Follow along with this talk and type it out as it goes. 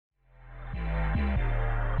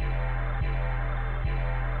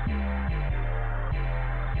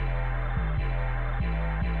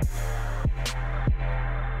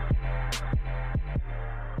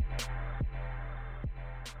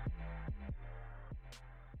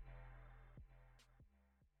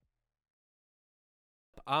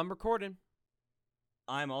I'm recording.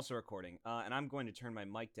 I'm also recording, and I'm going to turn my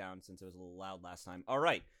mic down since it was a little loud last time. All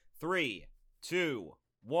right, 3, 2,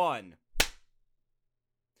 1.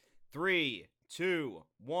 3, 2,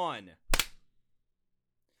 1.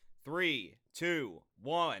 3, 2,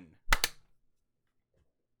 1.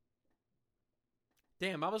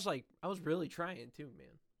 Damn, I was really trying too, man.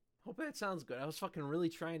 Hope that sounds good. I was fucking really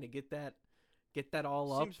trying to get that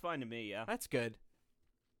all up. Seems fine to me, yeah. That's good.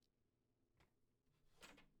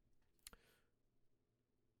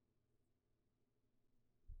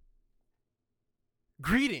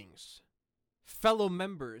 Greetings, fellow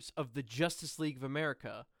members of the Justice League of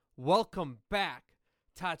America. Welcome back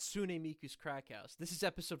to Hatsune Miku's Crack House. This is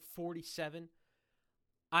episode 47.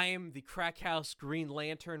 I am the Crack House Green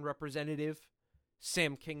Lantern representative,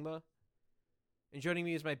 Sam Kingma. And joining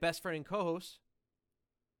me is my best friend and co-host,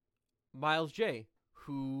 Miles J.,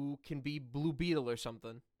 who can be Blue Beetle or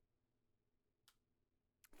something.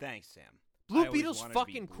 Thanks, Sam. Blue Beetle's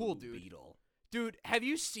fucking cool, dude. Beetle. Dude, have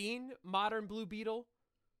you seen modern Blue Beetle?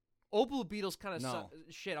 Old Blue Beetle's kind of No.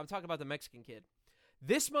 shit. I'm talking about the Mexican kid.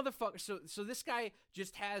 This motherfucker. So this guy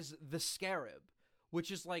just has the Scarab, which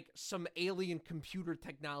is like some alien computer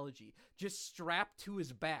technology, just strapped to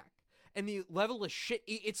his back. And the level of shit,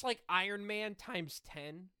 it's like Iron Man times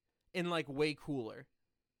 10 and like way cooler.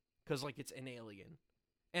 Because like it's an alien.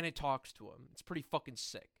 And it talks to him. It's pretty fucking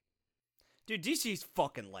sick. Dude, DC's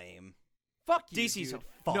fucking lame. Fuck you, DC's dude.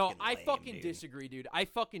 a fucking No, I lame, fucking dude. disagree, dude. I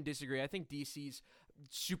fucking disagree. I think DC's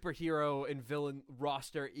superhero and villain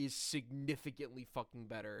roster is significantly fucking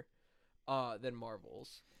better than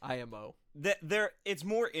Marvel's IMO. It's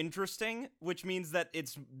more interesting, which means that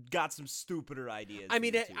it's got some stupider ideas.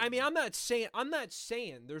 I'm not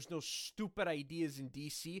saying there's no stupid ideas in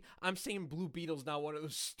DC. I'm saying Blue Beetle's not one of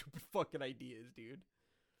those stupid fucking ideas, dude.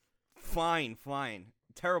 Fine.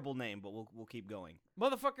 Terrible name, but we'll keep going.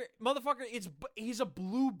 Motherfucker, he's a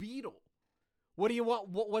Blue Beetle. What do you want?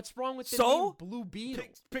 What's wrong with the name Blue Beetle?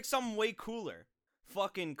 Pick something way cooler.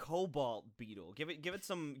 Fucking Cobalt Beetle. Give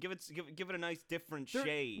it a nice different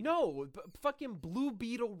shade. No, fucking Blue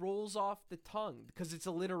Beetle rolls off the tongue because it's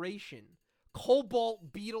alliteration.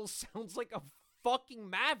 Cobalt Beetle sounds like a fucking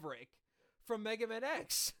Maverick from Mega Man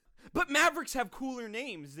X. But Mavericks have cooler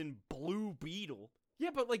names than Blue Beetle.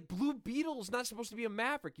 Yeah, but like Blue Beetle's not supposed to be a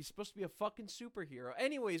Maverick. He's supposed to be a fucking superhero.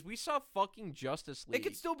 Anyways, we saw fucking Justice League. It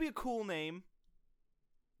could still be a cool name.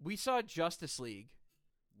 We saw Justice League.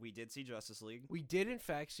 We did see Justice League. We did, in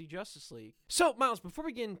fact, see Justice League. So, Miles, before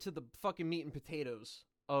we get into the fucking meat and potatoes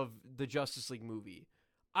of the Justice League movie,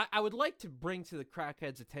 I would like to bring to the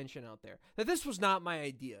crackheads' attention out there that this was not my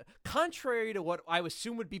idea. Contrary to what I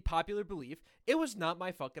assume would be popular belief, it was not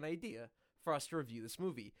my fucking idea for us to review this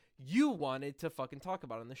movie. You wanted to fucking talk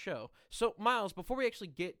about it on the show. So, Miles, before we actually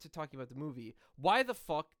get to talking about the movie, why the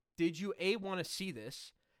fuck did you, A, want to see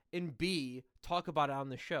this, and B, talk about it on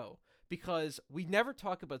the show? Because we never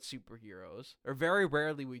talk about superheroes, or very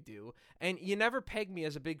rarely we do, and you never peg me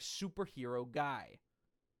as a big superhero guy.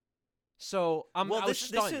 So I was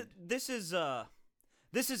stunned. This is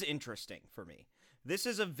interesting for me. This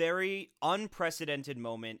is a very unprecedented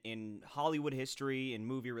moment in Hollywood history, in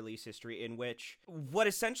movie release history, in which what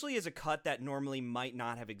essentially is a cut that normally might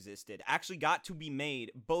not have existed actually got to be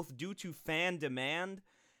made, both due to fan demand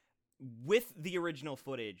with the original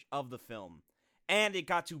footage of the film, and it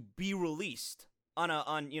got to be released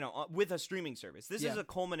with a streaming service. This is a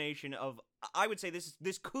culmination of, I would say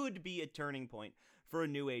this could be a turning point for a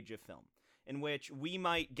new age of film, in which we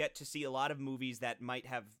might get to see a lot of movies that might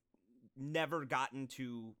have never gotten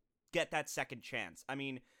to get that second chance. I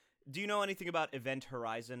mean, do you know anything about Event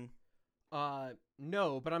Horizon?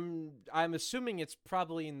 No, but I'm assuming it's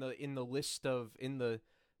probably in the list of the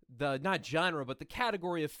not genre, but the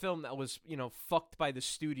category of film that was, fucked by the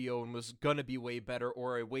studio and was gonna be way better,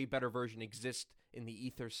 or a way better version exists in the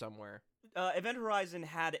ether somewhere. Event Horizon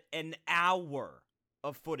had an hour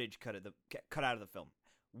of footage cut out of the film.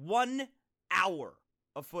 1 hour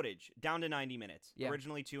of footage, down to 90 minutes. Yeah.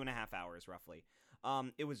 Originally 2.5 hours, roughly.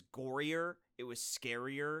 It was gorier. It was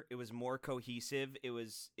scarier. It was more cohesive. It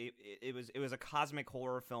was a cosmic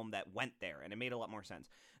horror film that went there, and it made a lot more sense.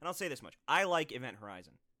 And I'll say this much: I like Event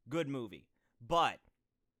Horizon. Good movie, but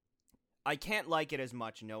I can't like it as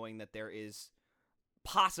much knowing that there is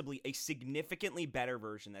possibly a significantly better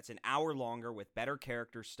version that's an hour longer with better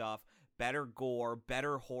character stuff, better gore,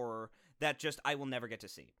 better horror that just I will never get to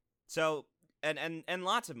see. So, and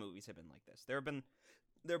lots of movies have been like this. There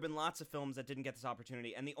have been lots of films that didn't get this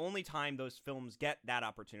opportunity, and the only time those films get that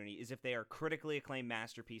opportunity is if they are critically acclaimed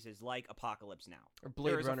masterpieces like Apocalypse Now. Or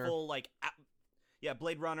Blade Runner. A full, Yeah,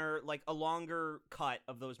 Blade Runner, like a longer cut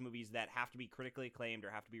of those movies that have to be critically acclaimed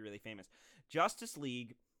or have to be really famous. Justice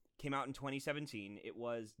League came out in 2017. It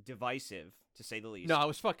was divisive, to say the least. No, I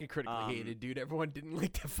was fucking critically hated, dude. Everyone didn't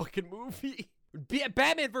like that fucking movie.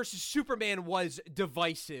 Batman versus Superman was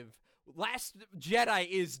divisive. Last Jedi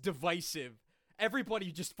is divisive.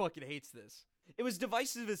 Everybody just fucking hates this. It was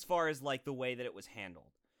divisive as far as, like, the way that it was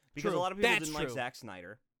handled. Because True. a lot of people That's didn't like true. Zack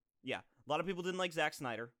Snyder. Yeah, a lot of people didn't like Zack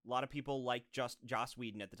Snyder. A lot of people liked Joss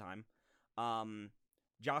Whedon at the time.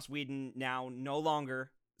 Joss Whedon now no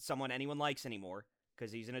longer someone anyone likes anymore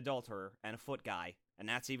because he's an adulterer and a foot guy, and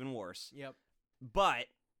that's even worse. Yep. But,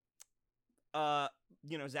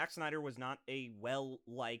 Zack Snyder was not a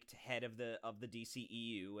well-liked head of the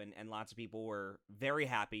DCEU, and lots of people were very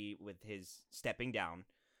happy with his stepping down.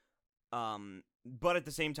 But at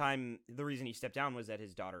the same time, the reason he stepped down was that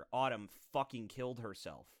his daughter, Autumn, fucking killed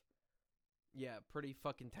herself. Yeah, pretty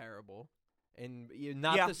fucking terrible. And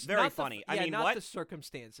very funny. not the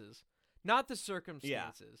circumstances. Not the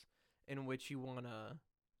circumstances in which you wanna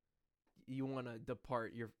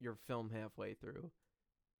depart your film halfway through.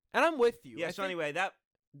 And I'm with you. Anyway,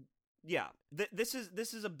 this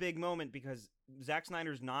is a big moment because Zack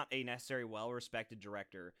Snyder's not a necessarily well-respected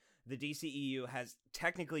director. The DCEU has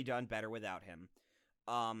technically done better without him.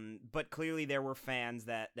 But clearly there were fans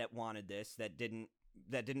that wanted this, that didn't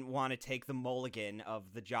want to take the mulligan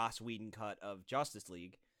of the Joss Whedon cut of Justice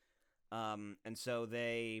League. And so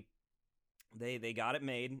they got it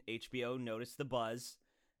made. HBO noticed the buzz,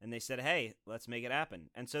 and they said, hey, let's make it happen.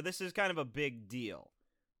 And so this is kind of a big deal.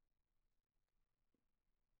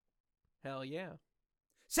 Hell yeah.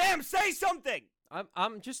 Sam, say something! I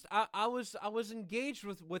was engaged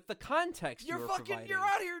with the context You're out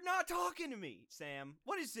here not talking to me, Sam.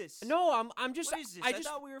 What is this? No, I'm just. What is this? I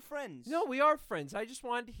thought we were friends. No, we are friends. I just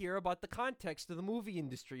wanted to hear about the context of the movie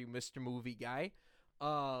industry, Mr. Movie Guy.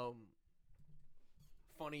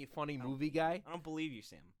 Funny movie guy. I don't believe you,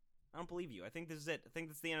 Sam. I don't believe you. I think this is it. I think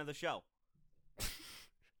that's the end of the show.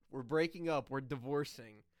 We're breaking up. We're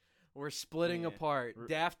divorcing. We're splitting apart.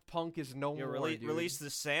 Daft Punk is no more. Dude. Release the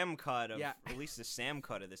Sam cut of release the Sam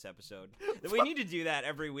cut of this episode. We need to do that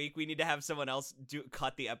every week. We need to have someone else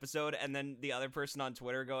cut the episode, and then the other person on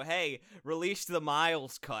Twitter go, "Hey, release the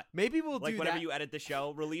Miles cut." Maybe we'll do that. Like whenever you edit the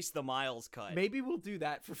show, release the Miles cut. Maybe we'll do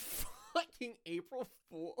that for fucking April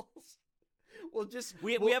Fools.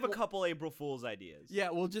 We have a couple April Fool's ideas.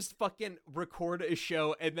 Yeah, we'll just fucking record a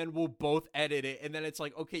show and then we'll both edit it, and then it's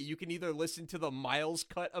like, okay, you can either listen to the Miles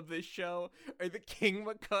cut of this show or the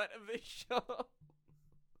Kingma cut of this show.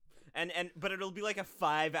 But it'll be like a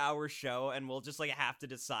 5-hour show, and we'll just like have to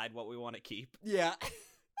decide what we want to keep. Yeah.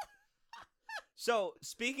 So,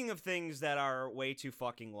 speaking of things that are way too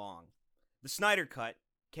fucking long, the Snyder Cut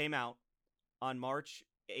came out on March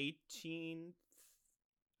 18th,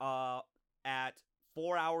 at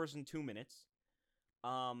 4 hours and 2 minutes.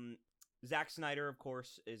 Zack Snyder, of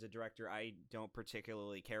course, is a director I don't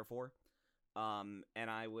particularly care for. And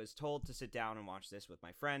I was told to sit down and watch this with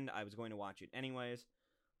my friend. I was going to watch it anyways.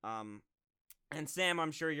 And Sam,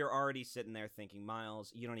 I'm sure you're already sitting there thinking,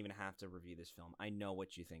 Miles, you don't even have to review this film. I know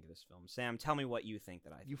what you think of this film. Sam, tell me what you think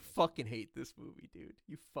that I think. You fucking hate this movie, dude.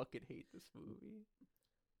 You fucking hate this movie.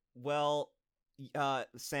 Well,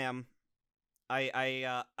 Sam,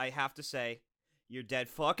 I have to say, you're dead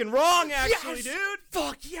fucking wrong, actually, yes! dude!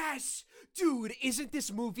 Fuck yes! Dude, isn't this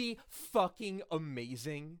movie fucking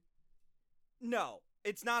amazing? No,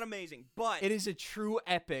 it's not amazing, but... It is a true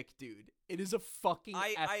epic, dude. It is a fucking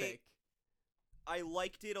epic. I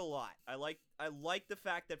liked it a lot. I like the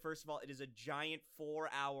fact that, first of all, it is a giant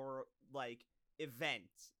 4-hour, like, event.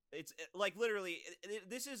 It's, like, literally,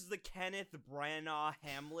 this is the Kenneth Branagh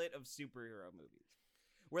Hamlet of superhero movies.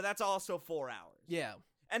 Where that's also 4 hours. Yeah.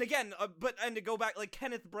 And again, and to go back, like,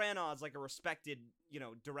 Kenneth Branagh is like a respected,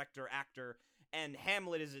 director, actor, and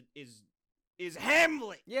Hamlet is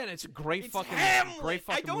Hamlet. Yeah, and it's a great it's fucking Hamlet. Great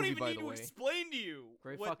fucking I don't movie, even by need the to way. explain to you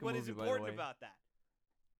what is important about that.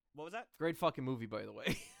 What was that? Great fucking movie, by the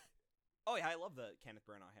way. Oh yeah, I love the Kenneth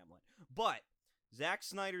Branagh Hamlet. But Zack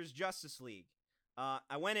Snyder's Justice League.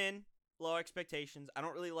 I went in low expectations. I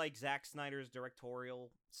don't really like Zack Snyder's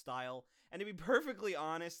directorial style. And to be perfectly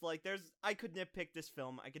honest, like, I could nitpick this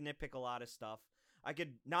film. I could nitpick a lot of stuff. I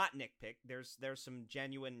could not nitpick. There's some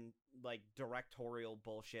genuine, like, directorial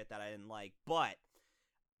bullshit that I didn't like. But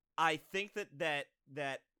I think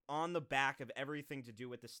that on the back of everything to do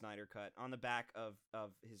with the Snyder Cut, on the back of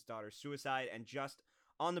his daughter's suicide, and just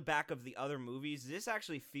on the back of the other movies, this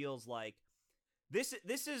actually feels like this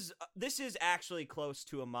is actually close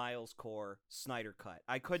to a Miles Core Snyder Cut.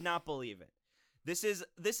 I could not believe it. This is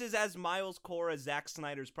as Miles Core as Zack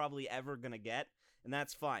Snyder's probably ever gonna get, and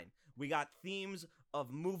that's fine. We got themes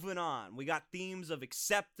of moving on. We got themes of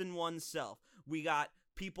accepting oneself. We got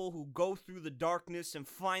people who go through the darkness and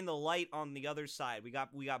find the light on the other side. We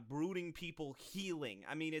got brooding people healing.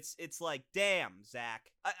 I mean, it's like, damn,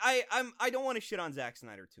 Zack. I don't want to shit on Zack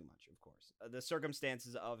Snyder too much, of course. The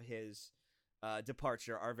circumstances of his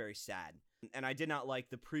departure are very sad, and I did not like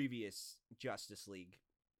the previous Justice League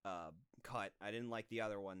cut. I didn't like the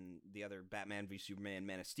other one, the other Batman v Superman,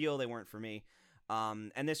 Man of Steel. They weren't for me.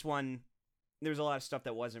 And this one, there was a lot of stuff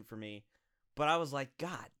that wasn't for me. But I was like,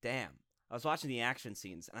 God damn. I was watching the action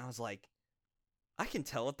scenes, and I was like, I can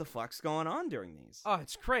tell what the fuck's going on during these. Oh,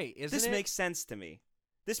 it's great, isn't it? This makes sense to me.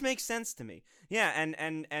 Yeah,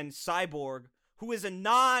 and Cyborg, who is a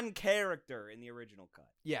non-character in the original cut.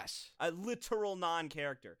 Yes. A literal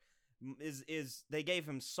non-character. Is they gave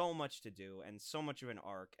him so much to do and so much of an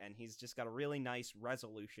arc, and he's just got a really nice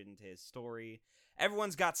resolution to his story.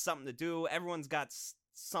 Everyone's got something to do. Everyone's got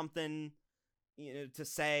something, to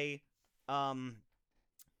say.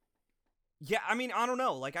 Yeah, I mean, I don't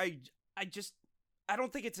know. Like, I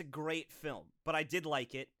don't think it's a great film, but I did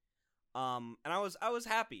like it. And I was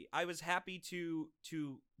happy. I was happy to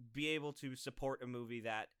be able to support a movie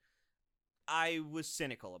that I was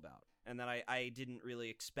cynical about and that I didn't really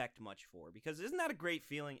expect much for, because isn't that a great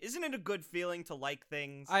feeling? Isn't it a good feeling to like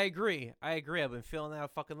things? I agree. I've been feeling that a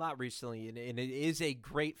fucking lot recently, and it is a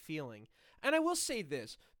great feeling. And I will say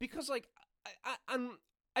this, because, like,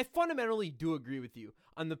 I fundamentally do agree with you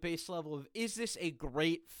on the base level of, is this a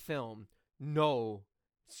great film? No,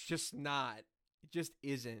 it's just not. It just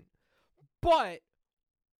isn't. But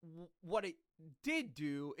what it did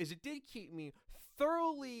do is it did keep me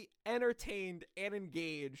thoroughly entertained and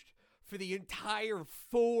engaged for the entire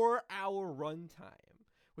 4-hour runtime,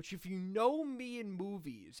 which, if you know me in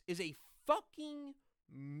movies, is a fucking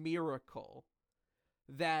miracle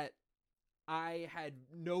that I had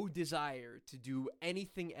no desire to do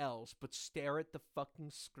anything else but stare at the fucking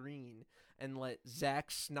screen and let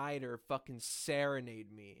Zack Snyder fucking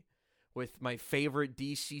serenade me with my favorite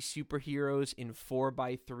DC superheroes in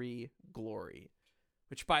 4x3 glory.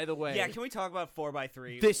 Which, by the way... Yeah, can we talk about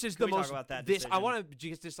 4x3? This is can the we most... talk about that this, I decision? want to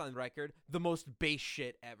get this on record. The most base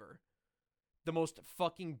shit ever. The most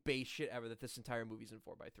fucking base shit ever that this entire movie's in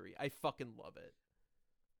 4x3. I fucking love it.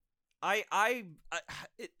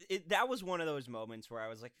 That was one of those moments where I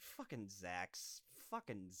was like, fucking Zack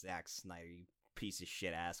Snyder, you piece of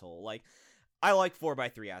shit asshole. Like, I like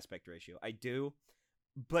 4x3 aspect ratio. I do.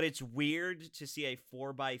 But it's weird to see a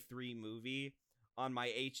 4x3 movie on my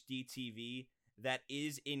HD TV that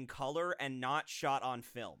is in color and not shot on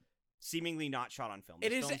film. Seemingly not shot on film.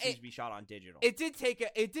 This film seems to be shot on digital. It did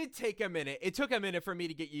take a minute. It took a minute for me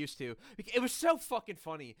to get used to. It was so fucking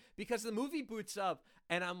funny because the movie boots up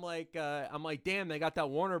and I'm like, damn, they got that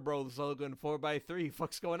Warner Bros. Logo in 4x3.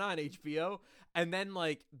 Fuck's going on, HBO? And then,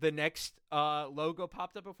 like, the next logo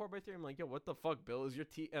popped up at 4x3. I'm like, yo, what the fuck, Bill? Is your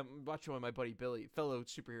I'm watching with my buddy Billy, fellow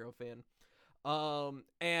superhero fan.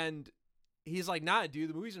 And he's like, nah, dude,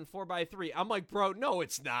 the movie's in 4x3. I'm like, bro, no,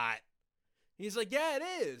 it's not. He's like, yeah, it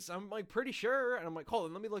is. I'm like, pretty sure. And I'm like, hold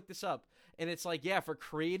on, let me look this up. And it's like, yeah, for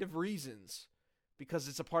creative reasons. Because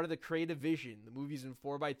it's a part of the creative vision. The movie's in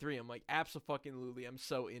 4x3. I'm like, abso-fucking-lutely, I'm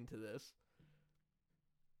so into this.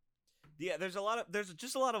 Yeah, there's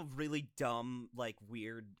just a lot of really dumb, like,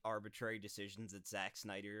 weird, arbitrary decisions that Zack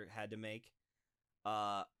Snyder had to make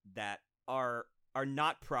that are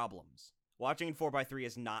not problems. Watching in 4x3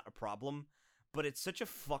 is not a problem, but it's such a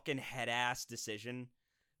fucking head-ass decision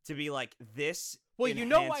to be like, this. Well, you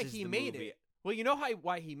know why enhances he the made movie. it. Well, you know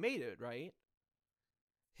why he made it, right?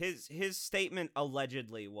 His statement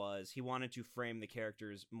allegedly was he wanted to frame the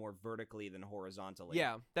characters more vertically than horizontally.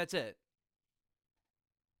 Yeah, that's it.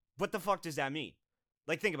 What the fuck does that mean?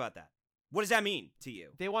 Like, think about that. What does that mean to you?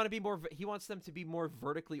 They want to be more. He wants them to be more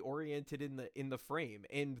vertically oriented in the frame,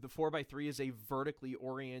 and the 4x3 is a vertically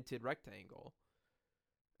oriented rectangle,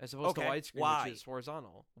 as opposed to widescreen, which is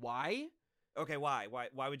horizontal. Why? Okay, why?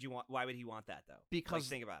 Why would you want? Why would he want that though? Because like,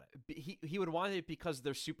 think about it. He would want it because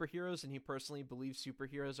they're superheroes, and he personally believes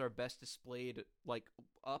superheroes are best displayed like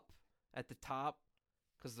up at the top.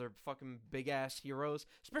 Because they're fucking big ass heroes,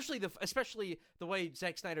 especially the way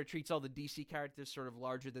Zack Snyder treats all the DC characters, sort of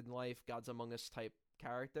larger than life, Gods Among Us type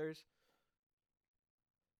characters.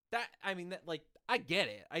 I get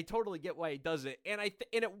it. I totally get why he does it, and and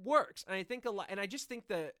it works. And I think a lot. And I just think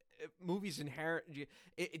the movie's inherent.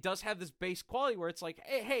 It does have this base quality where it's like,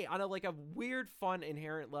 hey, on a weird, fun,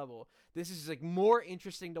 inherent level, this is like more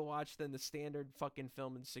interesting to watch than the standard fucking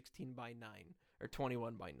film in 16:9 or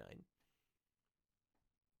 21:9.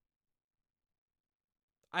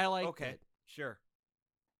 I like okay, it. sure.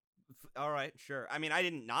 All right, sure. I mean, I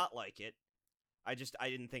didn't not like it. I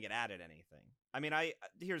didn't think it added anything. I mean,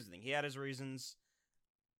 here's the thing. He had his reasons.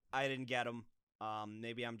 I didn't get him.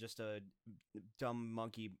 Maybe I'm just a dumb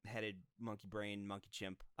monkey-headed, monkey brain, monkey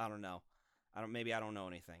chimp. I don't know. Maybe I don't know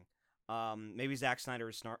anything. Maybe Zack Snyder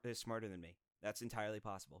is smarter than me. That's entirely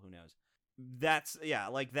possible. Who knows?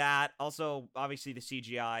 Like that. Also, obviously the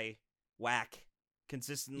CGI whack,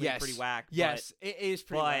 consistently pretty whack. Yes, it is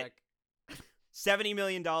pretty whack. $70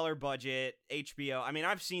 million budget, HBO. I mean,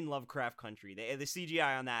 I've seen Lovecraft Country. The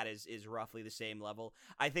CGI on that is roughly the same level.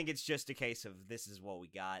 I think it's just a case of this is what we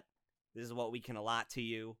got. This is what we can allot to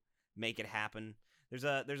you. Make it happen. There's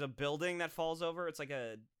a building that falls over. It's like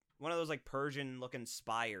one of those like Persian looking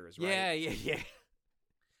spires, right? Yeah.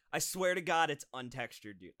 I swear to God, it's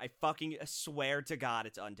untextured, dude. I fucking swear to God,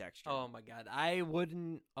 it's untextured. Oh my God, I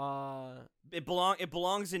wouldn't. It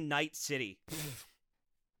belongs in Night City.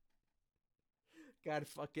 God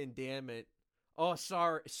fucking damn it. Oh,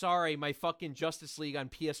 sorry, my fucking Justice League on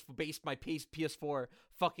PS4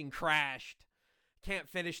 fucking crashed. Can't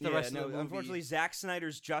finish the rest of the movie. Unfortunately, Zack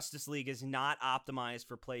Snyder's Justice League is not optimized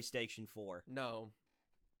for PlayStation 4. No.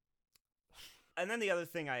 And then the other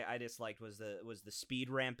thing I disliked was the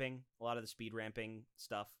speed ramping. A lot of the speed ramping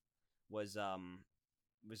stuff was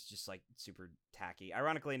just like super tacky.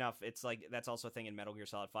 Ironically enough, it's like that's also a thing in Metal Gear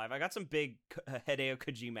Solid 5. I got some big Hideo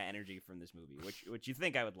Kojima energy from this movie, which you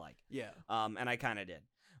think I would like. Yeah. And I kind of did.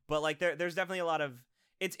 But like there's definitely a lot of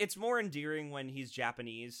it's more endearing when he's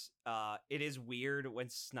Japanese. It is weird when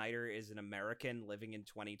Snyder is an American living in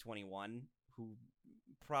 2021 who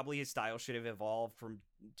probably his style should have evolved from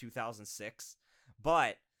 2006.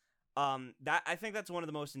 But that I think that's one of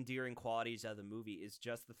the most endearing qualities of the movie is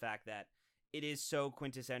just the fact that it is so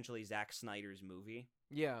quintessentially Zack Snyder's movie.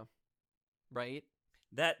 Yeah. Right?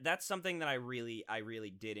 That's something that I really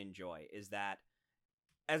did enjoy is that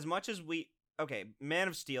as much as Man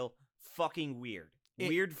of Steel, fucking weird.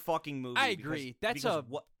 Weird fucking movie. I agree. That's a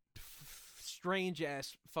strange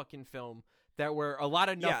ass fucking film that where a lot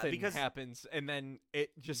of nothing happens and then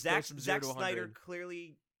it just goes from 0 to 100.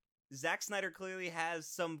 Zack Snyder clearly has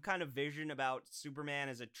some kind of vision about Superman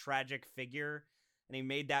as a tragic figure, and he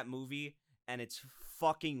made that movie, and it's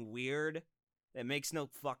fucking weird. It makes no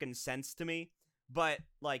fucking sense to me. But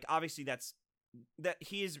like, obviously, that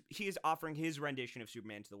he is offering his rendition of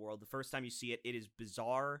Superman to the world. The first time you see it, it is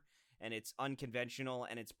bizarre and it's unconventional,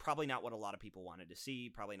 and it's probably not what a lot of people wanted to see.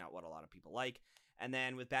 Probably not what a lot of people like. And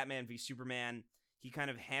then with Batman v Superman, he kind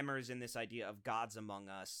of hammers in this idea of gods among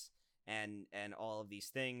us. And all of these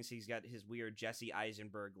things. He's got his weird Jesse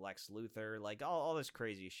Eisenberg, Lex Luthor, like all this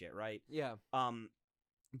crazy shit, right? Yeah.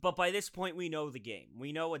 But by this point, we know the game.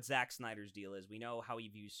 We know what Zack Snyder's deal is. We know how he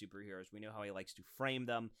views superheroes. We know how he likes to frame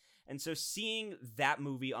them. And so seeing that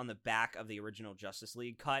movie on the back of the original Justice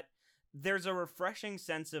League cut, there's a refreshing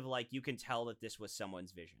sense of like you can tell that this was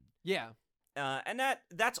someone's vision. Yeah. And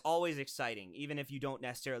that's always exciting, even if you don't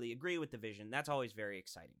necessarily agree with the vision. That's always very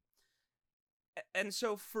exciting. And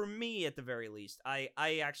so for me, at the very least, I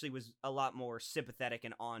actually was a lot more sympathetic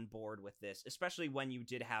and on board with this, especially when you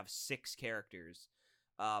did have 6 characters,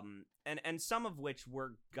 and some of which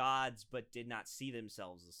were gods but did not see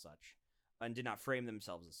themselves as such, and did not frame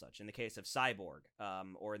themselves as such. In the case of Cyborg,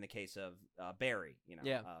 or in the case of Barry,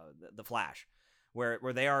 the Flash, where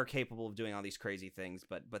they are capable of doing all these crazy things,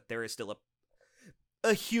 but there is still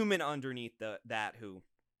a human underneath that who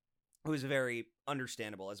is very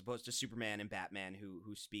understandable, as opposed to Superman and Batman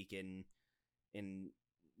who speak in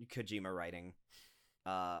Kojima writing,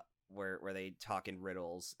 where they talk in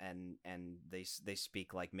riddles and they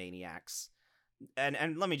speak like maniacs.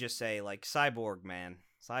 And let me just say, like, Cyborg Man,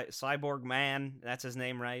 that's his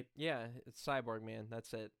name, right? Yeah, it's Cyborg Man.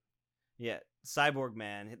 That's it. Yeah, Cyborg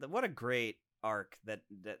Man. What a great arc that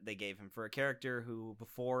they gave him for a character who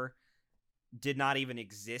before did not even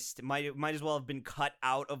exist. Might as well have been cut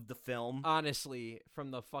out of the film. Honestly,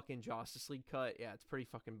 from the fucking Justice League cut, yeah, it's pretty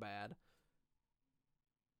fucking bad.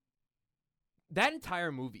 That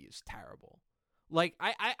entire movie is terrible. Like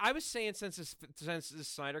I was saying since this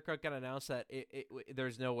Snyder cut got announced that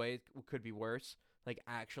there's no way it could be worse. Like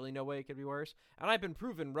actually no way it could be worse. And I've been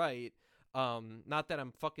proven right. Not that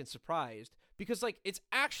I'm fucking surprised, because like it's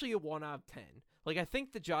actually a 1 out of 10. Like I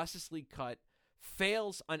think the Justice League cut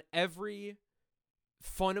fails on every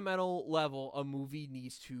fundamental level a movie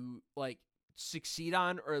needs to like succeed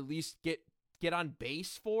on, or at least get on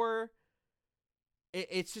base for.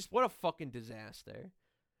 It's just what a fucking disaster.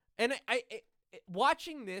 And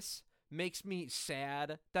watching this makes me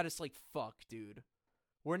sad that it's like, fuck, dude.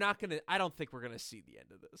 I don't think we're gonna see the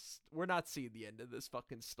end of this. We're not seeing the end of this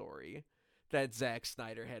fucking story that Zack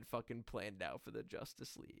Snyder had fucking planned out for the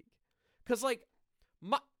Justice League. Cuz like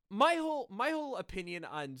my whole opinion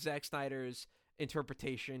on Zack Snyder's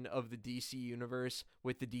interpretation of the DC universe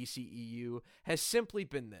with the DCEU has simply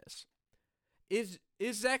been this. Is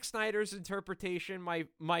Zack Snyder's interpretation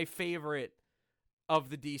my favorite of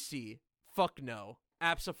the DC? Fuck no.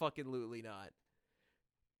 Abso-fucking-lutely not.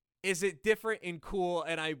 Is it different and cool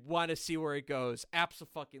and I want to see where it goes?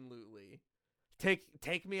 Abso-fucking-lutely.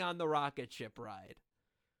 Take me on the rocket ship ride.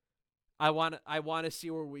 I want to see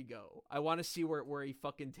where we go. I want to see where he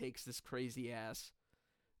fucking takes this crazy ass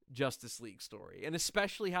Justice League story. And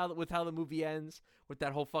especially how the movie ends with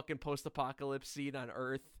that whole fucking post-apocalypse scene on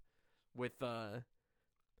Earth with Batman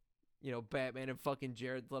and fucking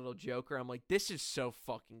Jared Leto Joker. I'm like, this is so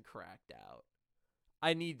fucking cracked out.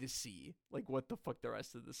 I need to see like what the fuck the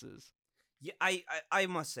rest of this is. Yeah, I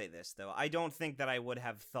must say this though. I don't think that I would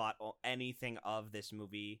have thought anything of this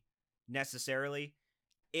movie necessarily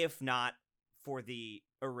if not for the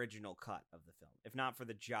original cut of the film. If not for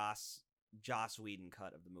the Joss Whedon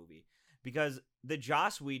cut of the movie, because the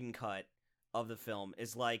Joss Whedon cut of the film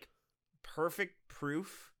is like perfect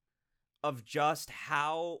proof of just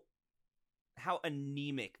how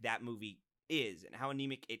anemic that movie is and how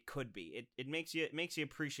anemic it could be. It makes you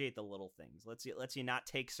appreciate the little things. Lets you not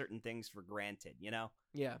take certain things for granted, you know?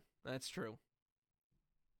 Yeah, that's true.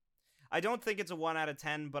 I don't think it's a 1 out of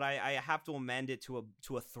 10, but I have to amend it to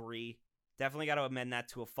a 3. Definitely got to amend that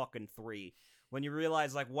to a fucking 3. When you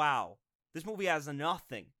realize like, wow, this movie has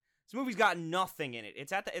nothing. This movie's got nothing in it.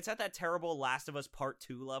 It's at that terrible Last of Us Part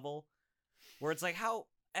 2 level where it's like how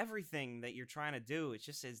everything that you're trying to do, it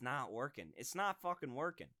just is not working. It's not fucking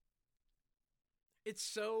working. It's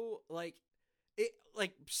so like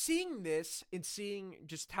seeing this and seeing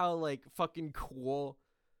just how like fucking cool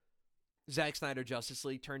Zack Snyder Justice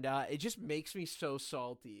League turned out. It just makes me so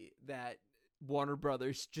salty that Warner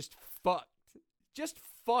Brothers just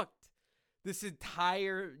fucked this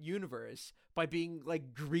entire universe by being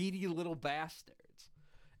like greedy little bastards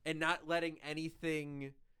and not letting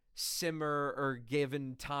anything simmer or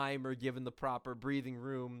given time or given the proper breathing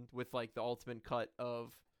room with like the ultimate cut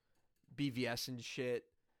of BVS and shit,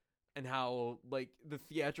 and how like the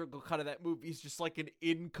theatrical cut of that movie is just like an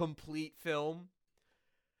incomplete film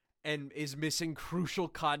and is missing crucial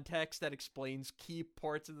context that explains key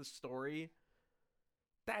parts of the story.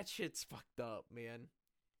 That shit's fucked up, man.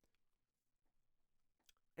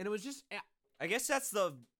 And it was just I guess that's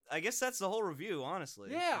the whole review, honestly.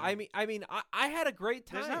 Yeah, I mean I had a great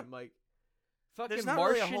time. Like fucking not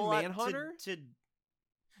Martian really a whole Manhunter.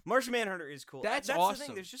 Martian Manhunter is cool. That's The awesome.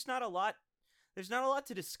 thing. There's just not a lot. There's not a lot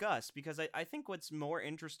to discuss because I think what's more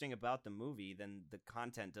interesting about the movie than the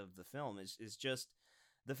content of the film is just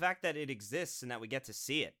the fact that it exists and that we get to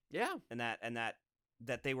see it. Yeah, and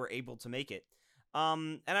that they were able to make it.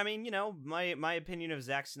 And I mean, my opinion of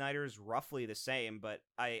Zack Snyder is roughly the same, but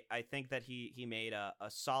I think that he made a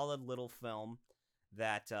solid little film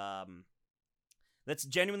that that's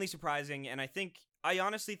genuinely surprising, and I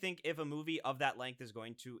honestly think if a movie of that length is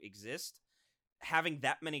going to exist, having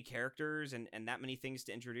that many characters and that many things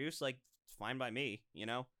to introduce, like, it's fine by me, you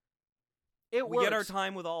know? we get our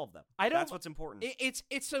time with all of them. That's what's important.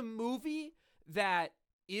 It's a movie that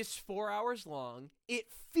is 4 hours long. It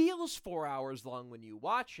feels 4 hours long when you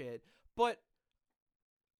watch it, but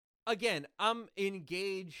again, I'm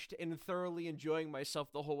engaged and thoroughly enjoying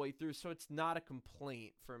myself the whole way through, so it's not a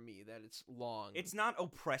complaint for me that it's long. It's not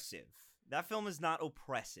oppressive. That film is not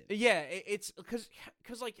oppressive. Yeah, it's because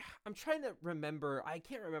like I'm trying to remember. I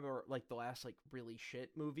can't remember like the last like really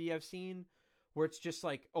shit movie I've seen where it's just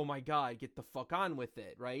like, oh my god, get the fuck on with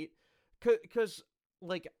it, right? Because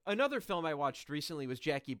like another film I watched recently was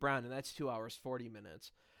Jackie Brown, and that's 2 hours 40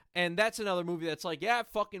 minutes, and that's another movie that's like, yeah,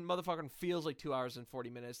 fucking motherfucking feels like 2 hours and 40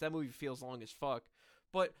 minutes. That movie feels long as fuck,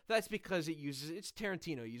 but that's because it's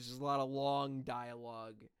Tarantino. It uses a lot of long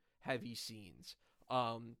dialogue, heavy scenes.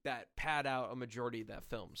 That pad out a majority of that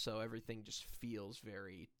film, so everything just feels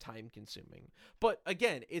very time-consuming. But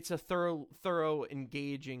again, it's a thorough,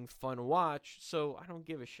 engaging, fun watch, so I don't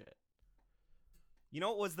give a shit. You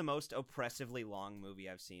know what was the most oppressively long movie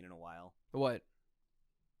I've seen in a while? What?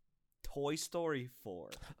 Toy Story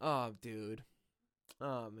 4. Oh, dude.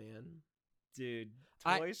 Oh, man. Dude,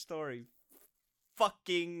 Toy Story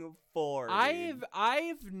fucking 4, dude.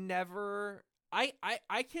 I've never...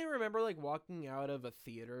 I can't remember like walking out of a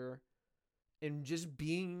theater and just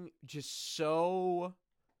being just so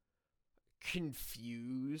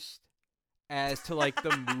confused as to like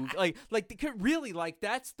the movie. Really, like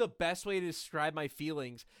that's the best way to describe my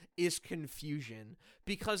feelings is confusion.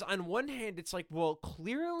 Because on one hand, it's like, well,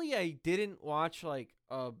 clearly I didn't watch like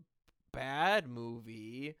a bad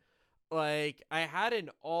movie. Like, I had an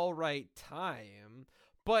all right time,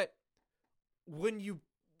 but when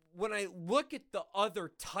I look at the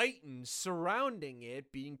other titans surrounding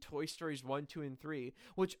it, being Toy Stories 1, 2, and 3,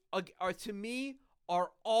 which are to me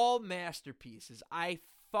are all masterpieces. I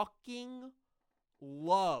fucking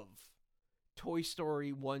love Toy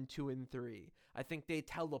Story 1, 2, and 3. I think they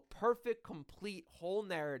tell the perfect, complete, whole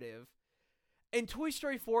narrative. In Toy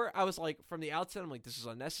Story 4, I was like, from the outset, I'm like, this is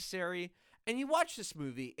unnecessary. And you watch this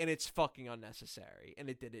movie, and it's fucking unnecessary. And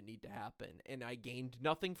it didn't need to happen. And I gained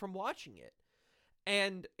nothing from watching it.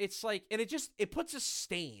 And it's like, and it puts a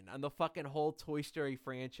stain on the fucking whole Toy Story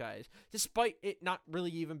franchise, despite it not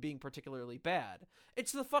really even being particularly bad.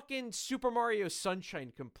 It's the fucking Super Mario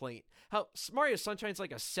Sunshine complaint. How Mario Sunshine's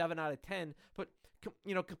like a 7 out of 10, but,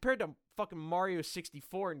 you know, compared to fucking Mario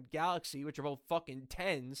 64 and Galaxy, which are both fucking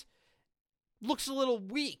 10s, looks a little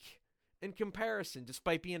weak in comparison,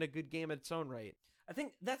 despite being a good game at its own right. I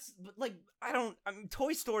think that's, like,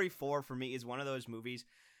 Toy Story 4 for me is one of those movies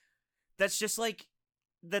that's just like,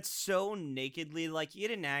 that's so nakedly, like, you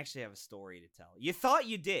didn't actually have a story to tell. You thought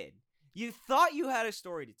you did. You thought you had a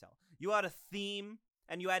story to tell. You had a theme,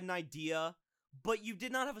 and you had an idea, but you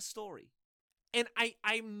did not have a story. And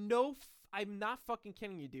I'm not fucking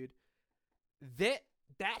kidding you, dude. That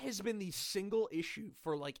has been the single issue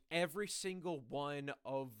for, like, every single one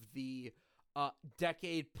of the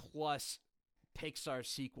decade plus Pixar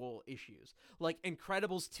sequel issues. Like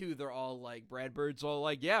Incredibles 2, they're all like, Brad Bird's all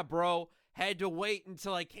like, yeah, bro, had to wait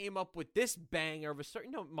until I came up with this banger of a story.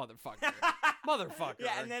 No, motherfucker. Motherfucker.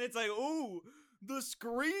 Yeah, and then it's like, ooh, the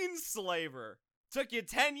Screenslaver. Took you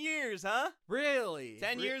 10 years, huh? Really?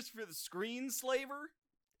 10 years for the Screenslaver?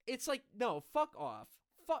 It's like, no, fuck off.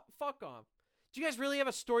 Fuck off. Do you guys really have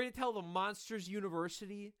a story to tell? The Monsters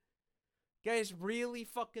University? You guys really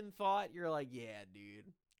fucking thought? You're like, yeah,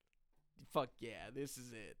 dude. Fuck yeah, this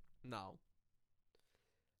is it. No.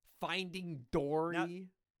 Finding Dory. Now,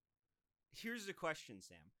 here's the question,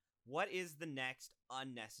 Sam. What is the next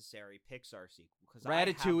unnecessary Pixar sequel?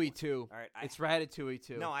 Ratatouille 2. All right, it's Ratatouille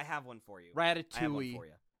 2. No, I have one for you. Ratatouille. I have one for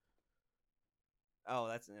you. Oh,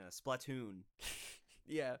 that's Splatoon.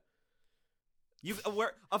 Yeah.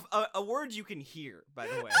 A word you can hear, by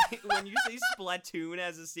the way. When you say Splatoon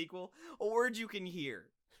as a sequel, a word you can hear.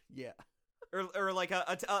 Yeah. Or like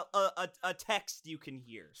a text you can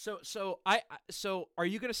hear. So are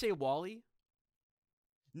you gonna say Wall-E?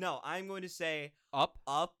 No, I'm going to say Up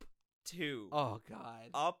 2. Oh God.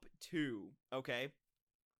 Up 2. Okay.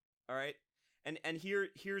 All right. And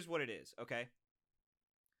here's what it is. Okay.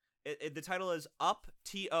 The title is Up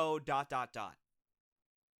To ...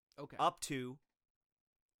 Okay. Up to.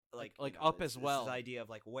 Like up as well. This idea of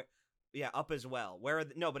like where. Yeah, up as well. Where are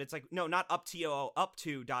but it's like, no, not up to, up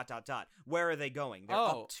to ... Where are they going? They're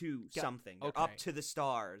up to something. They're up to the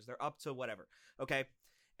stars. They're up to whatever. Okay.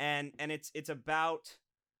 And it's about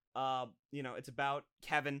it's about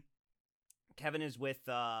Kevin. Kevin is with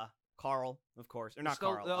Carl, of course. Or not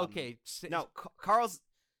Carl. Okay. No, Carl's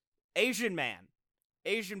Asian man.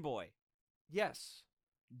 Asian boy. Yes.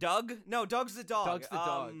 Doug? No, Doug's the dog. Doug's the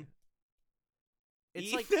dog. It's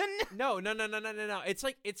Ethan? like no. It's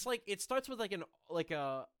like it starts with like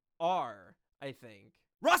a R, I think.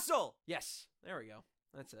 Russell. Yes, there we go.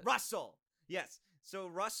 That's it. Russell. Yes. So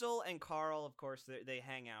Russell and Carl, of course, they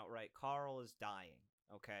hang out. Right. Carl is dying.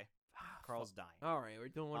 Okay. Carl's dying. All right, we're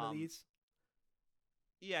doing one of these.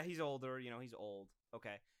 Yeah, he's older. He's old.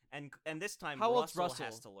 Okay. And this time, Russell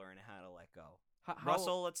has to learn how to let go. How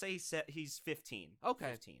Russell, let's say he's 15. Okay.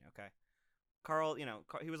 15. Okay. Carl,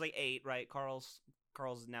 he was like 8, right? Carl's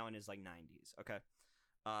now in his like 90s. Okay.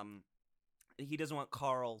 He doesn't want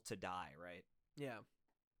Carl to die, right? Yeah.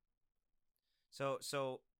 So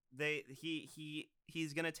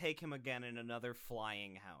he's gonna take him again in another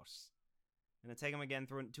flying house. Gonna take him again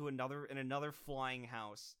to another flying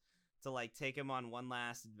house to like take him on one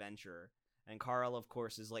last adventure. And Carl, of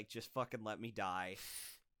course, is like, just fucking let me die.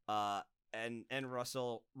 And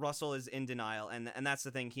Russell is in denial, and that's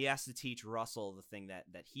the thing. He has to teach Russell the thing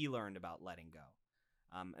that he learned about letting go,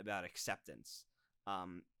 about acceptance.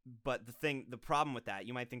 But the problem with that,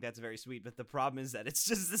 you might think that's very sweet, but the problem is that it's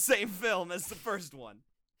just the same film as the first one.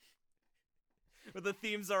 But the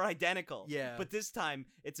themes are identical. Yeah. But this time,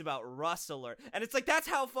 it's about Russell. And it's like, that's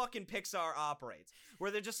how fucking Pixar operates. Where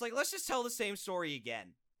they're just like, let's just tell the same story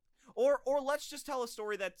again. Or let's just tell a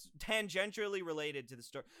story that's tangentially related to the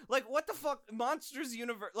story. Like, what the fuck? Monsters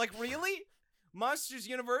University? Like, really? Monsters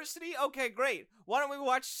University? Okay, great. Why don't we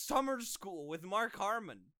watch Summer School with Mark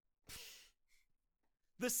Harmon?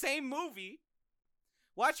 The same movie,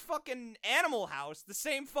 Watch fucking Animal House, the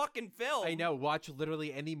same fucking film. I know. Watch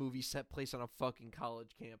literally any movie set place on a fucking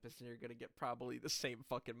college campus, and you're gonna get probably the same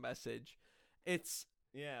fucking message. It's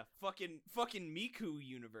Yeah, fucking Miku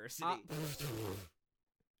University.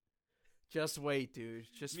 Just wait, dude.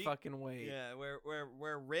 Just fucking wait. Yeah,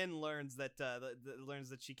 where Rin learns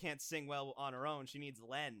that she can't sing well on her own. She needs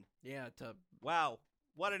Len. Yeah. Wow,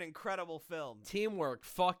 what an incredible film. Teamwork.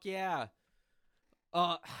 Fuck yeah.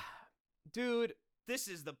 Dude. This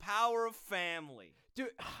is the power of family.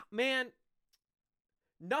 Dude, man.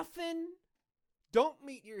 Nothing. Don't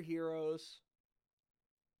meet your heroes.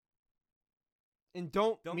 And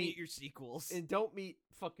don't meet your sequels. And don't meet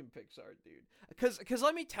fucking Pixar, dude. Cause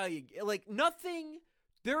let me tell you, like, nothing,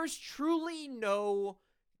 there's truly no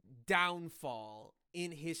downfall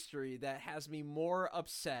in history that has me more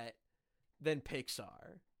upset than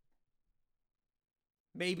Pixar.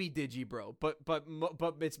 Maybe Digibro, but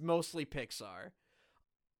it's mostly Pixar.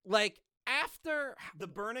 Like, after the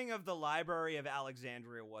burning of the Library of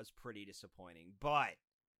Alexandria was pretty disappointing, but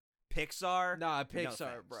Pixar? Nah, Pixar,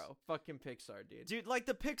 no bro. Fucking Pixar, dude. Dude, like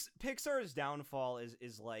the Pixar's downfall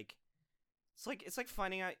is like it's like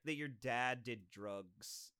finding out that your dad did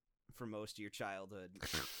drugs for most of your childhood.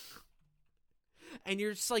 And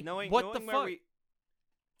you're just like, knowing the fuck?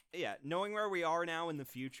 Knowing where we are now in the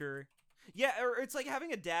future. Yeah, or it's like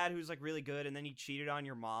having a dad who's like really good and then he cheated on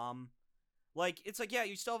your mom. Like, it's like, yeah,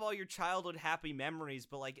 you still have all your childhood happy memories,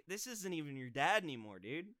 but like this isn't even your dad anymore,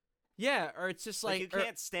 dude. Yeah, or it's just like you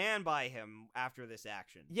can't stand by him after this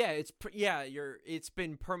action. Yeah, your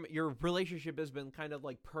relationship has been kind of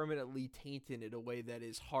like permanently tainted in a way that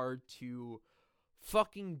is hard to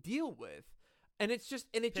fucking deal with. And it's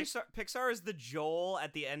just Pixar is the Joel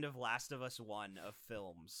at the end of Last of Us 1 of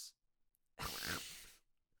films.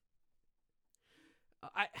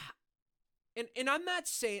 And I'm not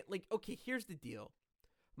saying, like, okay, here's the deal.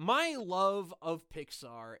 My love of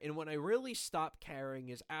Pixar, and when I really stopped caring,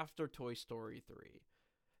 is after Toy Story 3.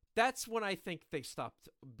 That's when I think they stopped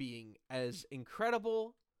being as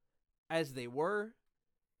incredible as they were.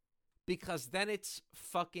 Because then it's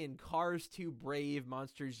fucking Cars 2, Brave,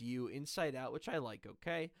 Monsters U, Inside Out, which I like,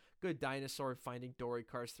 okay? Good Dinosaur, Finding Dory,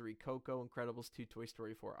 Cars 3, Coco, Incredibles 2, Toy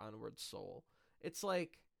Story 4, Onward, Soul. It's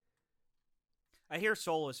like... I hear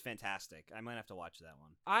Soul is fantastic. I might have to watch that one.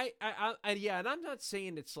 Yeah, and I'm not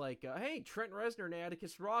saying it's like, hey, Trent Reznor and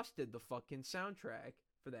Atticus Ross did the fucking soundtrack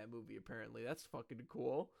for that movie, apparently. That's fucking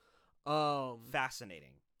cool.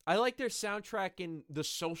 Fascinating. I like their soundtrack in The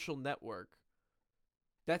Social Network.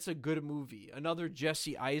 That's a good movie. Another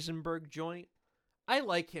Jesse Eisenberg joint. I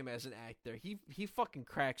like him as an actor. He fucking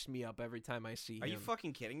cracks me up every time I see him. Are you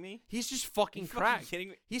fucking kidding me? He's just fucking cracked. Kidding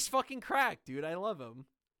me? He's fucking cracked, dude. I love him.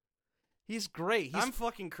 He's great. I'm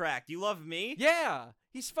fucking cracked. You love me? Yeah.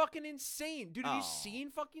 He's fucking insane. Dude, have you Oh. seen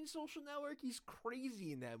fucking Social Network? He's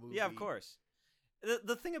crazy in that movie. Yeah, of course.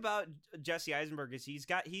 The thing about Jesse Eisenberg is he's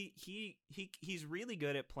really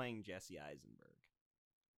good at playing Jesse Eisenberg.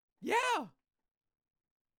 Yeah.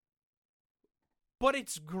 But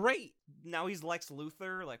it's great. Now he's Lex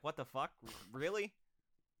Luthor. Like, what the fuck? Really?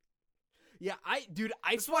 Yeah,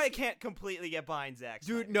 That's why I can't completely get behind Zack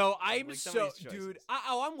Snyder. Dude, no, Like, I'm some of so... these choices. Dude,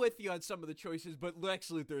 I'm with you on some of the choices, but Lex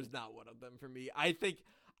Luthor is not one of them for me. I think...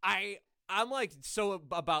 I'm like so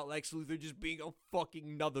about Lex Luthor just being a fucking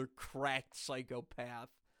another cracked psychopath.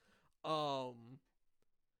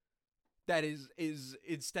 That is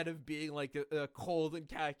instead of being like a cold and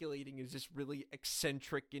calculating, is just really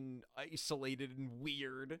eccentric and isolated and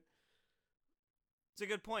weird. It's a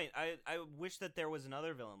good point. I wish that there was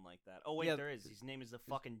another villain like that. Oh, wait, Yeah. there is. His name is the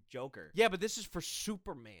fucking Joker. Yeah, but this is for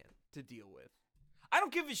Superman to deal with. I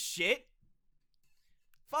don't give a shit.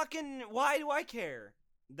 Fucking, why do I care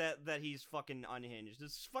that he's fucking unhinged?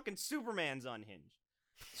 This fucking Superman's unhinged.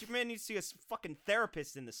 Superman needs to see a fucking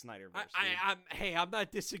therapist in the Snyderverse. I'm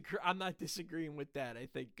not disagreeing with that. I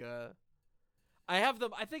think I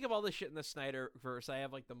think of all the shit in the Snyderverse, I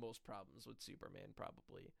have like the most problems with Superman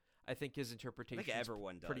probably. I think his interpretation is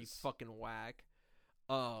everyone does. pretty fucking whack.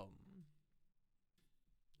 But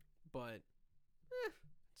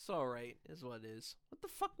it's all right, is what it is. What the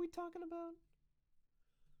fuck we talking about?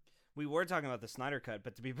 We were talking about the Snyder Cut,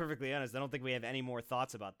 but to be perfectly honest, I don't think we have any more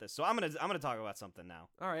thoughts about this. So I'm gonna talk about something now.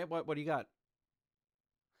 All right, what do you got?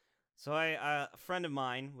 So a friend of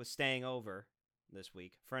mine was staying over this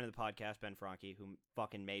week. Friend of the podcast, Ben Franke, who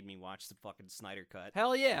fucking made me watch the fucking Snyder Cut.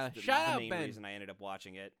 Hell yeah! Shout out, the main Ben. reason I ended up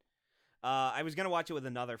watching it. I was gonna watch it with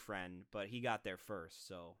another friend, but he got there first,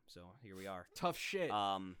 so here we are. Tough shit.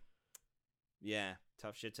 Yeah,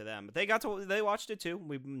 tough shit to them. But they watched it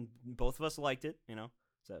too. Both of us liked it, you know.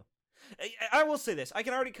 So I will say this. I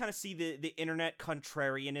can already kind of see the internet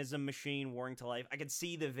contrarianism machine warring to life. I can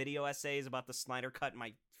see the video essays about the Snyder Cut in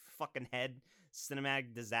my fucking head.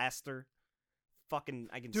 Cinematic disaster. Fucking,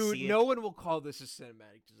 I can Dude, see it. no one will call this a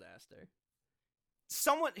cinematic disaster.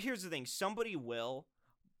 Here's the thing. Somebody will,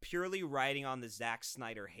 purely riding on the Zack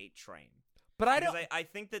Snyder hate train. But I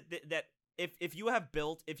think that if you have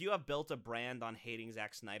built a brand on hating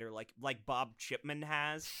Zack Snyder like Bob Chipman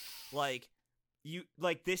has,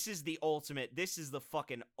 this is the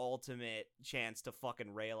fucking ultimate chance to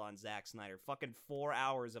fucking rail on Zack Snyder. Fucking 4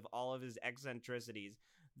 hours of all of his eccentricities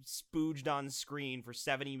spooged on screen for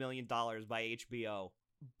 $70 million by HBO.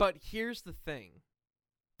 But here's the thing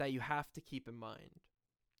that you have to keep in mind.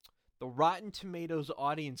 The Rotten Tomatoes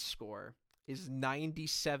audience score is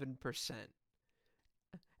 97%.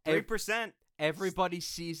 3%. Everybody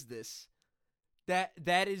sees this. That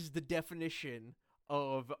is the definition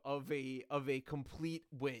of a complete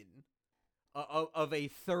win. Of a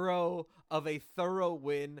thorough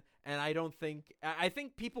win, and I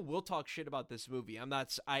think people will talk shit about this movie. I'm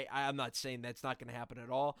not saying that's not going to happen at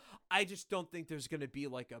all. I just don't think there's going to be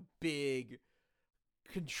like a big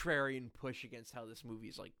contrarian push against how this movie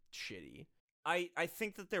is like shitty. I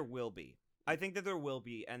think that there will be.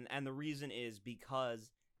 And the reason is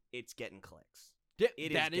because it's getting clicks. Yeah,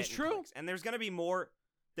 that is true. Clicks. And there's going to be more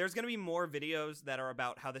videos that are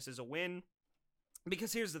about how this is a win.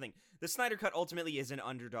 Because here's the thing. The Snyder Cut ultimately is an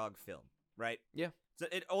underdog film, right? Yeah. So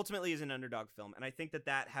it ultimately is an underdog film, and I think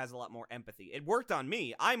that has a lot more empathy. It worked on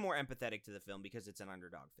me. I'm more empathetic to the film because it's an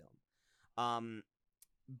underdog film.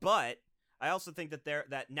 But I also think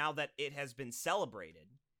that now that it has been celebrated,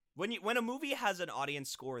 when a movie has an audience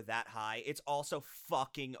score that high, it's also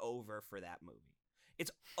fucking over for that movie.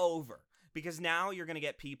 It's over. Because now you're going to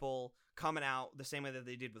get people coming out the same way that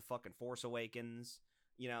they did with fucking Force Awakens.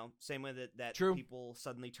 You know, same way that True. People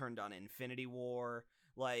suddenly turned on Infinity War.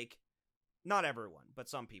 Like, not everyone, but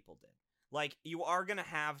some people did. Like, you are going to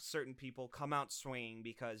have certain people come out swinging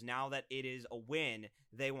because now that it is a win,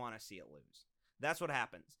 they want to see it lose. That's what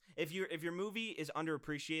happens. If your movie is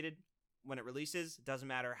underappreciated when it releases, it doesn't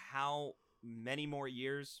matter how many more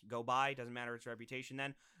years go by, doesn't matter its reputation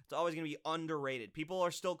then, it's always going to be underrated. People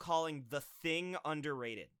are still calling The Thing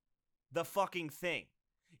underrated. The fucking Thing.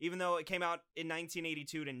 Even though it came out in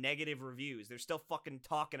 1982 to negative reviews, they're still fucking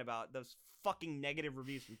talking about those fucking negative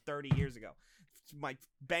reviews from 30 years ago.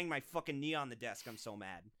 Bang my fucking knee on the desk. I'm so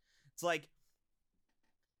mad. It's like,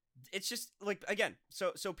 it's just like, again,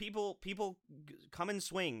 so people come in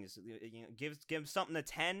swings. You know, give something a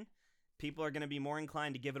 10. People are going to be more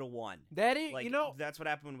inclined to give it a 1. That is, like, you know, that's what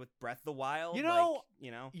happened with Breath of the Wild. You know,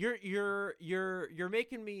 you're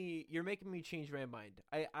making me change my mind.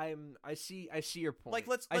 I see your point. Like,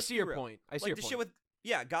 let's I see be your real. point. I see like your the point. shit with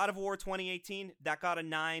God of War 2018 that got a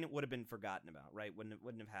 9 would have been forgotten about, right?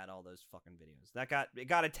 Wouldn't have had all those fucking videos. It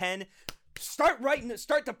got a 10. Start writing it.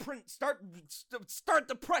 Start the print. Start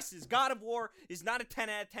the presses. God of War is not a 10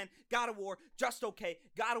 out of 10. God of War, just okay.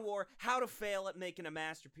 God of War, how to fail at making a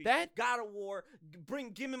masterpiece. God of War,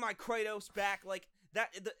 give me my Kratos back. Like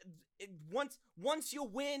that. Once you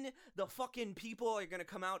win, the fucking people are gonna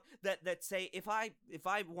come out that say, if I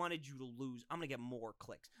wanted you to lose, I'm gonna get more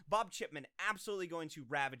clicks. Bob Chipman absolutely going to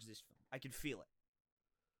ravage this film. I can feel it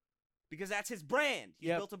because that's his brand. He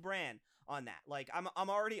built a brand on that. Like, I'm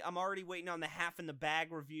already waiting on the half in the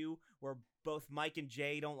bag review where both Mike and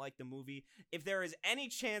Jay don't like the movie. If there is any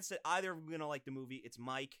chance that either of them are gonna like the movie, it's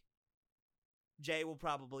Mike. Jay will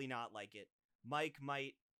probably not like it. Mike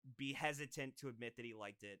might be hesitant to admit that he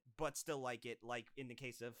liked it, but still like it, like in the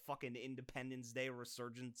case of fucking Independence Day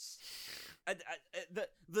Resurgence.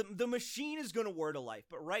 The machine is gonna whir to life,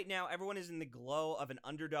 but right now everyone is in the glow of an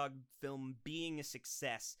underdog film being a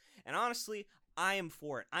success, and honestly, I am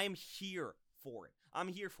for it. I am here for it. I'm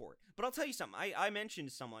here for it. But I'll tell you something. I mentioned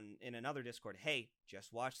to someone in another Discord, hey,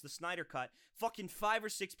 just watch the Snyder Cut. Fucking 5 or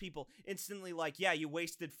 6 people instantly like, yeah, you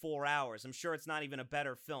wasted 4 hours. I'm sure it's not even a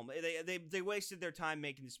better film. They wasted their time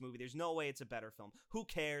making this movie. There's no way it's a better film. Who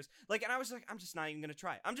cares? Like, and I was like, I'm just not even going to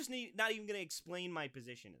try. I'm just not even going to explain my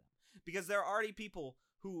position to them. Because there are already people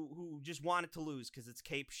who just want it to lose because it's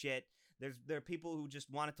cape shit. There are people who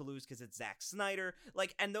just want it to lose because it's Zack Snyder.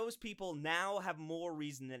 Like, and those people now have more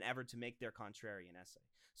reason than ever to make their contrarian essay.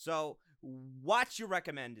 So, watch your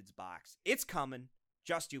recommendeds box. It's coming.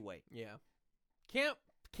 Just you wait. Yeah.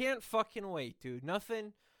 Can't fucking wait, dude.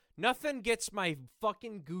 Nothing gets my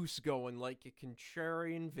fucking goose going like a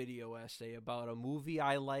contrarian video essay about a movie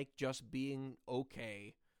I like just being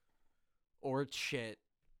okay. Or it's shit.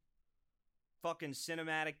 Fucking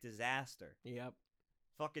cinematic disaster. Yep.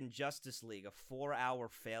 Fucking Justice League, a 4-hour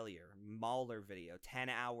failure. Mauler video, 10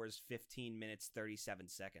 hours, 15 minutes, 37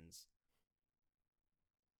 seconds.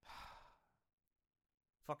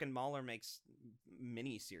 Fucking Mauler makes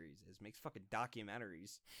mini-series, makes fucking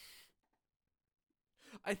documentaries.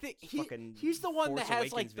 I think Fucking he's the one Force that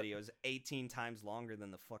has Awakens like videos 18 times longer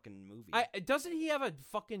than the fucking movie. doesn't he have a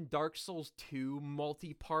fucking Dark Souls 2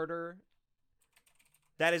 multi-parter?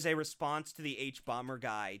 That is a response to the H-Bomber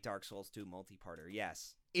guy Dark Souls 2 multi-parter,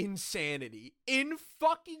 yes. Insanity. In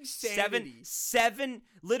fucking sanity. Seven,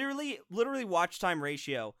 literally watch time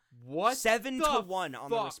ratio. What? 7 to 1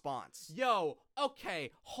 on the response. Yo,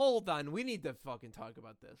 okay, hold on. We need to fucking talk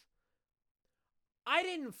about this. I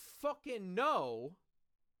didn't fucking know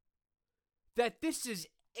that this is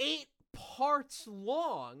 8 parts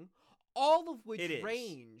long, all of which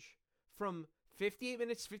range from 58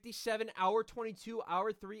 minutes, 57, hour 22,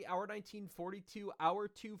 hour 3, hour 19, 42, hour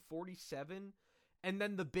 2, 47, and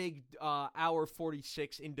then the big hour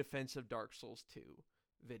 46 in defense of Dark Souls 2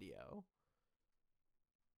 video.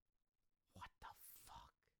 What the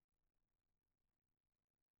fuck?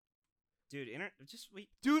 Dude, just wait.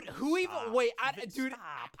 Dude, who even Stop. wait,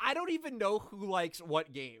 Stop. I don't even know who likes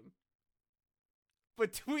what game.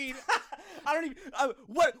 Between I don't even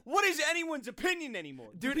what is anyone's opinion anymore?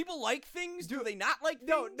 Do people like things? Do they not like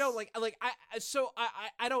things? No, like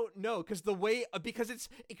I don't know because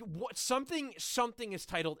something is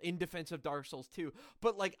titled In Defense of Dark Souls 2,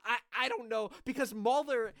 but like I don't know because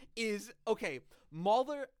Mauler is okay.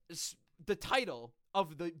 Mauler, the title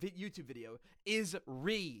of the YouTube video is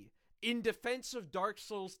In Defense of Dark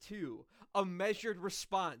Souls 2, a measured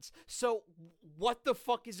response. So what the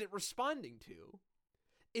fuck is it responding to?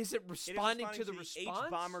 Is it responding to the response?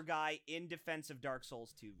 H-Bomber guy In Defense of Dark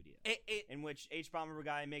Souls 2 video, in which H-Bomber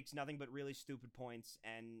guy makes nothing but really stupid points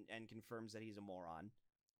and confirms that he's a moron.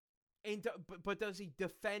 But does he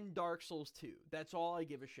defend Dark Souls 2? That's all I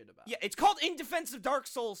give a shit about. Yeah, it's called In Defense of Dark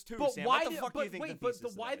Souls 2, but Sam. why what the fuck do you think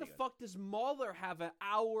why the fuck does Mauler have an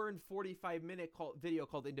hour and 45-minute video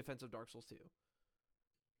called In Defense of Dark Souls 2?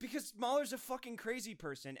 Because Mauler's a fucking crazy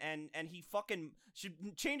person, and he fucking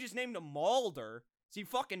should change his name to Maulder. So he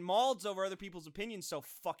fucking mauls over other people's opinions so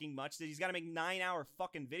fucking much that he's got to make 9-hour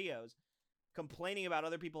fucking videos complaining about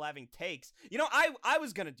other people having takes. You know, I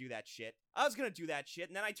was gonna do that shit.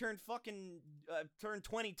 And then I turned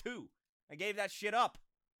 22. I gave that shit up.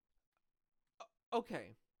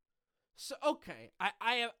 Okay. So okay,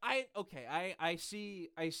 I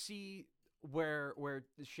see where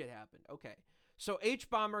the shit happened. Okay. So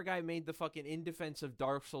H-Bomber guy made the fucking In Defense of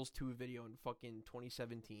Dark Souls 2 video in fucking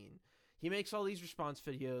 2017. He makes all these response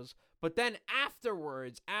videos, but then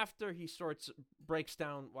afterwards, after he breaks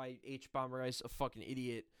down why H-Bomber is a fucking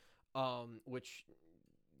idiot, which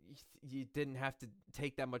you didn't have to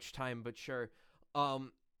take that much time, but sure.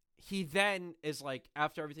 He then is like,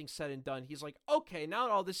 after everything's said and done, he's like, okay, now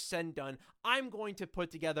that all this is said and done, I'm going to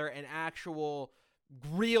put together an actual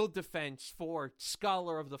real defense for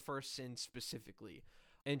Scholar of the First Sin specifically.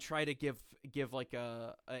 And try to give like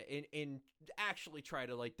actually try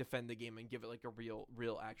to like defend the game and give it like a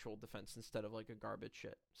real actual defense instead of like a garbage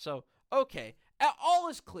shit. So okay, all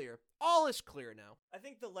is clear now. I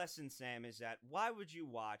think the lesson, Sam, is that why would you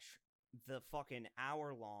watch the fucking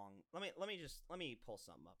hour long? Let me pull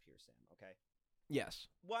something up here, Sam. Okay. Yes.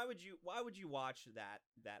 Why would you watch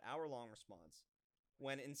that hour long response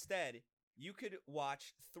when instead you could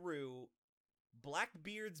watch through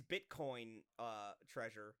Blackbeard's Bitcoin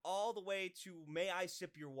treasure all the way to May I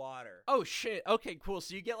Sip Your Water? Oh shit. Okay, cool.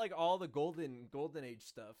 So you get like all the golden age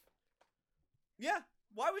stuff. Yeah.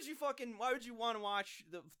 Why would you want to watch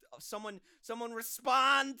someone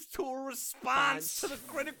respond to a response to the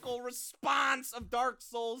critical response of Dark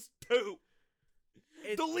Souls 2?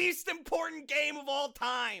 The least important game of all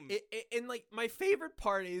time. And like my favorite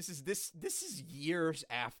part is this is years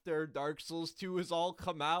after Dark Souls 2 has all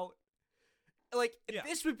come out. Like, yeah.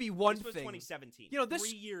 This would be one this was thing. 2017. 3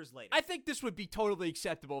 years later. I think this would be totally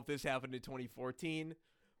acceptable if this happened in 2014.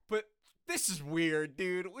 But this is weird,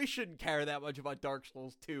 dude. We shouldn't care that much about Dark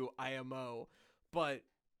Souls 2 IMO. But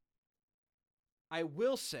I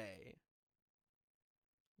will say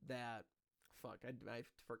that... Fuck, I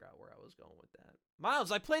forgot where I was going with that.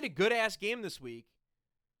 Miles, I played a good-ass game this week.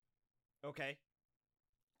 Okay.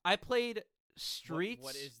 I played Streets...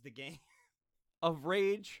 What is the game? of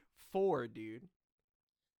Rage 4, dude.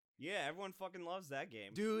 Yeah, everyone fucking loves that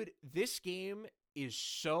game. Dude, this game is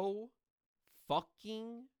so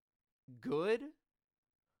fucking good.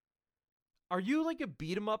 Are you like a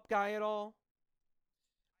beat 'em up guy at all?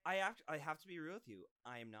 I have to be real with you.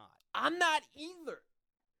 I am not. I'm not either.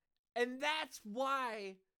 And that's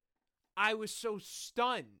why I was so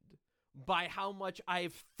stunned by how much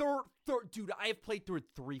I've dude, I have played through it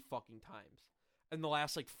 3 fucking times in the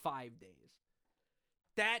last like 5 days.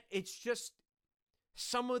 That it's just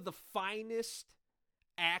some of the finest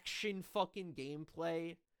action fucking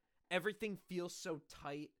gameplay. Everything feels so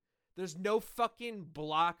tight. There's no fucking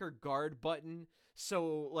block or guard button.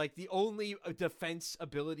 So, like, the only defense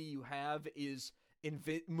ability you have is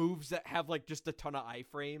moves that have, like, just a ton of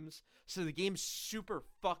iframes. So the game's super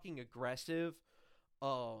fucking aggressive.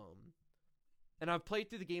 And I've played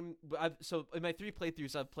through the game. So in my 3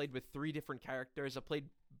 playthroughs, I've played with 3 different characters. I played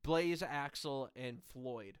Blaze, Axel, and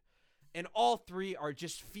Floyd. And all 3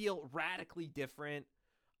 just feel radically different.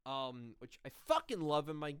 Which I fucking love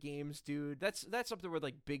in my games, dude. That's up there with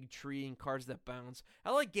like Big Tree and Cars That Bounce. I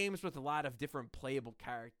like games with a lot of different playable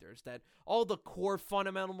characters that all the core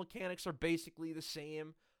fundamental mechanics are basically the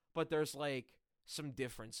same, but there's like some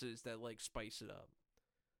differences that like spice it up.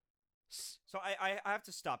 So I have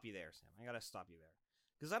to stop you there, Sam. I gotta stop you there.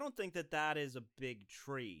 Because I don't think that is a Big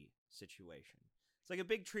Tree situation. It's like a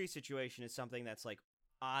Big Tree situation is something that's like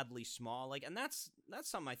oddly small, like, and that's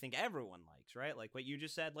something I think everyone likes, right? Like what you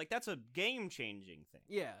just said, like that's a game-changing thing.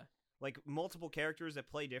 Yeah. Like multiple characters that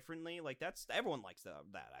play differently, like that's everyone likes that.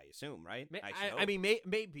 I assume, right? I mean,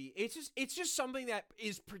 maybe it's just something that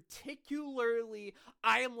is particularly.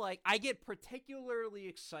 I get particularly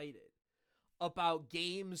excited about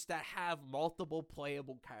games that have multiple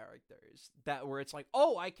playable characters. That where it's like,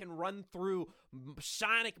 oh, I can run through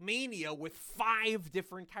Sonic Mania with 5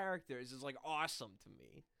 different characters is like awesome to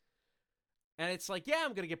me. And it's like, yeah,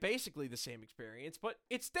 I'm gonna get basically the same experience, but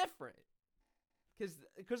it's different.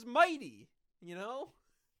 Because Mighty, you know?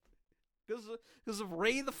 Because of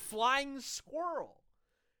Ray the Flying Squirrel.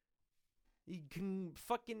 He can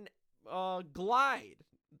fucking glide.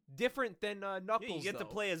 Different than Knuckles, yeah, you get though. to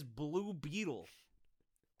play as Blue Beetle.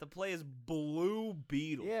 Yeah,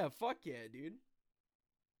 fuck yeah, dude.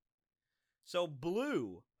 So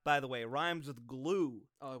blue, by the way, rhymes with glue.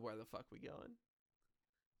 Oh, where the fuck we going?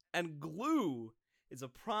 And glue is a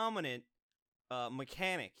prominent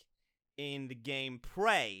mechanic in the game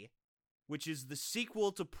Prey, which is the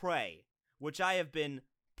sequel to Prey, which I have been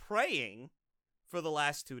praying for the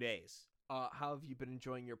last 2 days. How have you been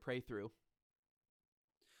enjoying your Prey through?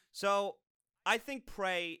 So, I think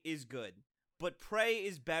Prey is good, but Prey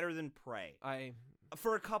is better than Prey.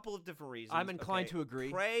 For a couple of different reasons. I'm inclined to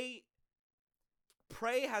agree.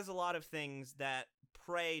 Prey has a lot of things that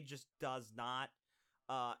Prey just does not.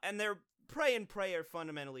 And Prey and Prey are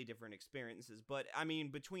fundamentally different experiences. But, I mean,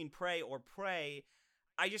 between Prey or Prey,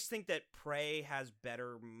 I just think that Prey has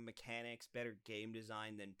better mechanics, better game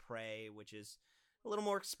design than Prey, which is a little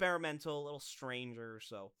more experimental, a little stranger,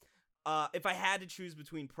 so... if I had to choose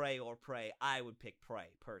between Prey or Prey, I would pick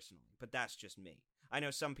Prey, personally. But that's just me. I know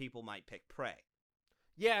some people might pick Prey.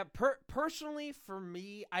 Yeah, personally, for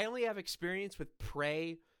me, I only have experience with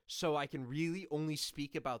Prey, so I can really only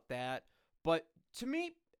speak about that. But to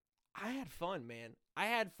me, I had fun, man. I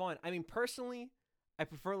had fun. I mean, personally, I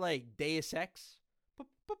prefer, like, Deus Ex, but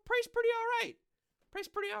Prey's pretty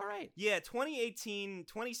alright. Yeah,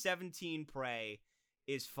 2017 Prey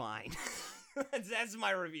is fine. That's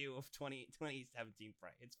my review of 2017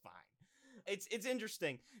 Prey. It's fine. It's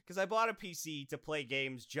interesting because I bought a PC to play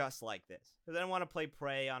games just like this. Because I don't want to play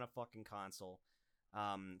Prey on a fucking console.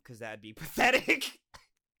 Because that'd be pathetic.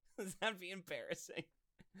 That'd be embarrassing.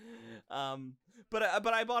 But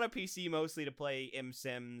I bought a PC mostly to play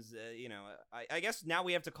Sims. I guess now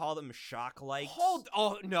we have to call them shock likes.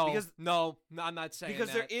 No, I'm not saying because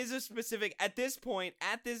that. there is a specific at this point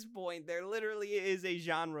there literally is a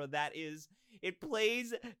genre that is it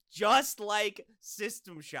plays just like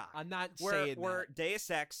System Shock. I'm not saying where that.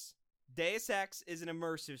 Deus Ex is an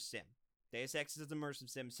immersive sim. Deus Ex is an immersive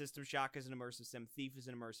sim. System Shock is an immersive sim. Thief is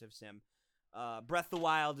an immersive sim. Breath of the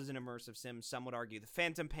Wild is an immersive sim. Some would argue the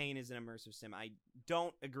Phantom Pain is an immersive sim. I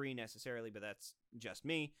don't agree necessarily, but that's just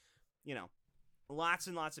me. You know, lots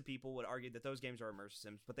and lots of people would argue that those games are immersive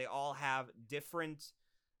sims, but they all have different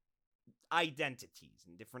identities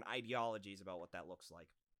and different ideologies about what that looks like.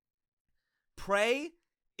 Prey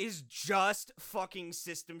is just fucking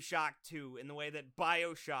System Shock 2 in the way that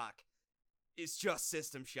BioShock is just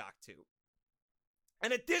System Shock 2.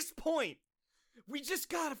 And at this point, we just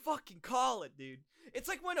gotta fucking call it, dude. It's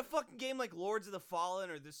like when a fucking game like Lords of the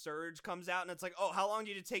Fallen or The Surge comes out and it's like, oh, how long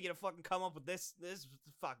did it take you to fucking come up with this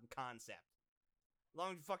fucking concept? How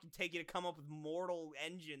long did it fucking take you to come up with Mortal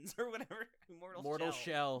Engines or whatever? Mortal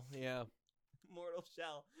Shell, yeah. Mortal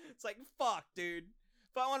Shell. It's like, fuck, dude.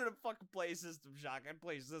 If I wanted to fucking play System Shock, I'd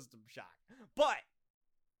play System Shock. But,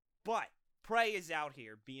 Prey is out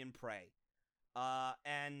here being Prey.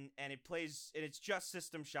 and it plays, and it's just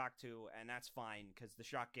System Shock 2, and that's fine because the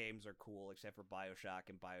Shock games are cool except for BioShock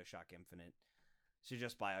and BioShock Infinite. So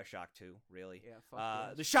just BioShock 2, really. Yeah, fuck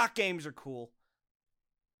yes. The Shock games are cool.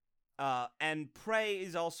 And Prey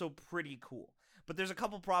is also pretty cool. But there's a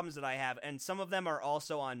couple problems that I have, and some of them are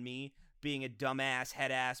also on me being a dumbass,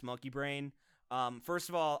 head-ass monkey brain. First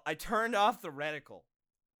of all, I turned off the reticle.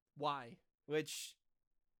 Why? Which,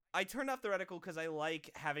 I turned off the reticle because I like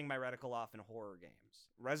having my reticle off in horror games.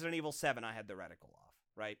 Resident Evil 7, I had the reticle off,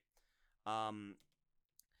 right?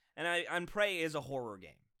 And Prey is a horror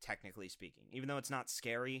game, technically speaking, even though it's not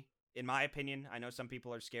scary. In my opinion, I know some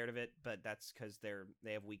people are scared of it, but that's because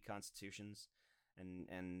they have weak constitutions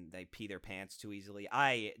and they pee their pants too easily.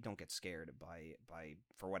 I don't get scared by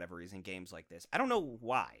for whatever reason games like this. I don't know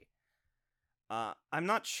why. I'm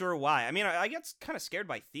not sure why. I mean, I get kind of scared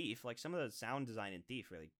by Thief. Like some of the sound design in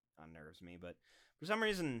Thief really unnerves me, but for some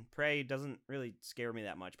reason, Prey doesn't really scare me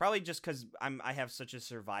that much. Probably just because I have such a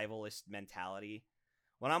survivalist mentality.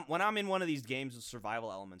 When I'm in one of these games with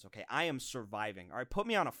survival elements, okay, I am surviving. All right, put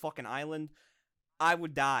me on a fucking island, I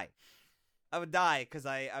would die. I would die because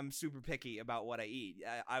I'm super picky about what I eat.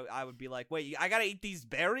 I would be like, wait, I gotta eat these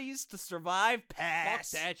berries to survive?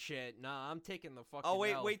 Pass. Fuck that shit. Nah, I'm taking the fucking. Oh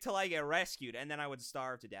wait till I get rescued, and then I would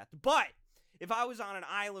starve to death. But if I was on an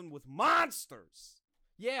island with monsters,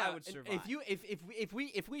 yeah, I would survive. If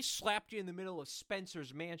we slapped you in the middle of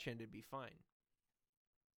Spencer's mansion, it'd be fine.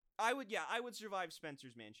 I would survive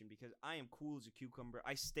Spencer's mansion because I am cool as a cucumber.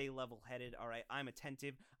 I stay level-headed, all right? I'm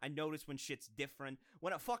attentive. I notice when shit's different.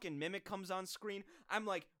 When a fucking mimic comes on screen, I'm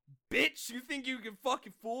like, bitch, you think you can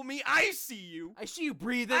fucking fool me? I see you. I see you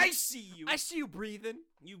breathing. I see you. I see you breathing.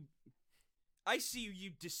 I see you,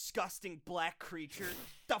 you disgusting black creature.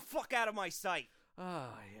 The fuck out of my sight.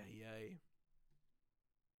 Ah, yeah.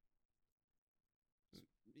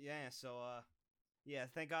 Yeah, so, yeah,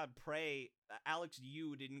 thank God Prey, Alex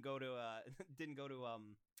Yu didn't go to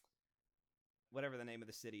whatever the name of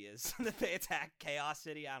the city is that they attack, Chaos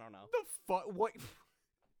City, I don't know. The fuck, what?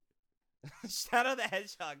 Shadow the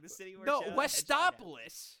Hedgehog, the city where No, Shadow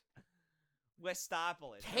Westopolis.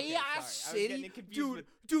 Westopolis. Chaos City? Dude,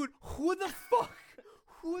 who the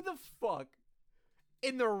fuck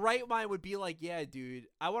in their right mind would be like, yeah, dude,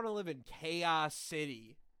 I want to live in Chaos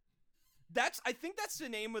City. I think that's the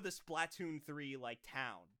name of the Splatoon 3 like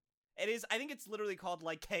town. It is. I think it's literally called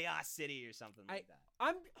like Chaos City or something like that.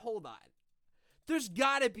 Hold on. There's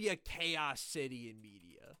got to be a Chaos City in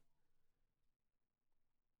media.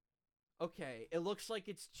 Okay, it looks like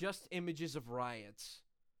it's just images of riots.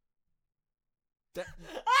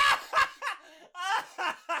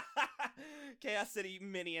 Chaos City,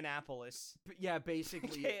 Minneapolis. Yeah,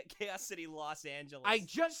 basically. Chaos City, Los Angeles. I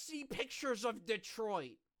just see pictures of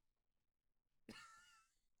Detroit.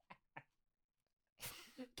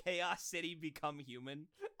 Chaos City become human.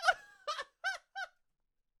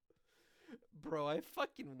 Bro, I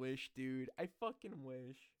fucking wish, dude. I fucking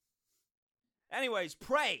wish. Anyways,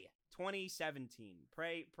 Prey 2017.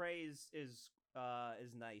 Prey is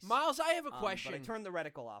nice. Miles, I have a question. But I turned the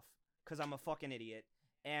reticle off because I'm a fucking idiot.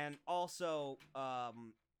 And also,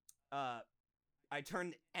 I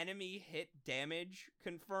turned enemy hit damage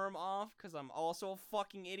confirm off because I'm also a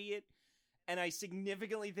fucking idiot. And I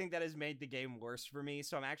significantly think that has made the game worse for me,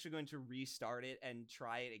 so I'm actually going to restart it and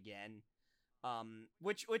try it again.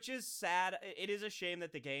 Which is sad. It is a shame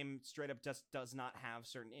that the game straight up just does not have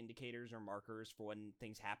certain indicators or markers for when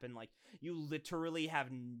things happen. Like, you literally have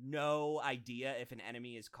no idea if an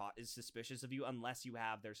enemy is suspicious of you unless you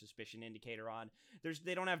have their suspicion indicator on.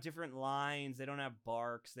 They don't have different lines, they don't have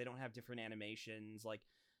barks, they don't have different animations. Like,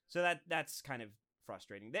 so that's kind of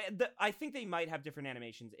frustrating. I think they might have different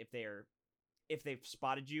animations if they've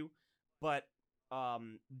spotted you, but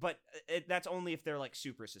that's only if they're like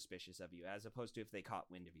super suspicious of you, as opposed to if they caught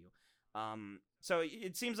wind of you. So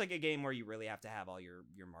it seems like a game where you really have to have all your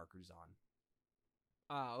markers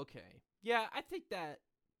on. Okay. Yeah, I think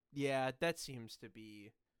that seems to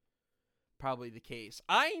be probably the case.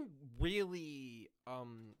 I really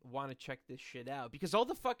want to check this shit out because all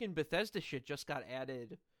the fucking Bethesda shit just got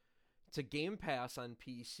added to Game Pass on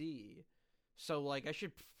PC. So like I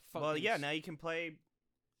should Well, yeah, now you can play.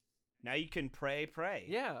 Now you can Prey.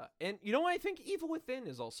 Yeah, and you know what? I think Evil Within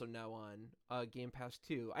is also now on Game Pass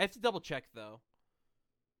too. I have to double check though.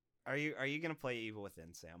 Are you gonna play Evil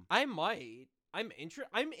Within, Sam? I might. I'm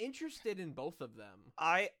interested in both of them.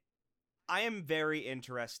 I am very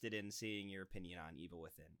interested in seeing your opinion on Evil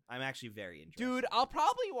Within. I'm actually very interested. Dude, I'll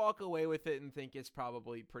probably walk away with it and think it's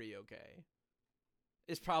probably pretty okay.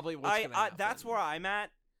 It's probably what's gonna happen. That's where I'm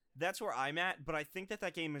at. But I think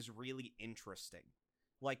that game is really interesting.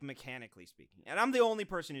 like mechanically speaking. And I'm the only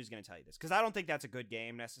person who's going to tell you this, because I don't think that's a good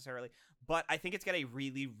game necessarily, but I think it's got a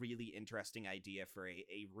really, really interesting idea for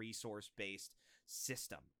a resource-based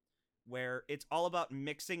system, where it's all about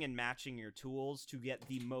mixing and matching your tools to get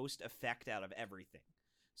the most effect out of everything.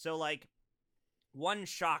 So, like, one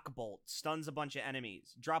shock bolt stuns a bunch of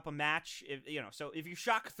enemies. Drop a match, so if you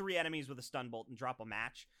shock 3 enemies with a stun bolt and drop a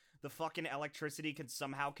match, the fucking electricity can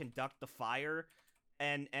somehow conduct the fire,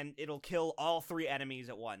 and it'll kill all 3 enemies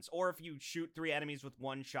at once. Or if you shoot 3 enemies with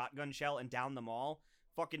 1 shotgun shell and down them all,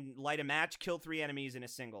 fucking light a match, kill 3 enemies in a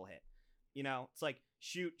single hit. It's like,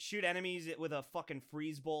 shoot enemies with a fucking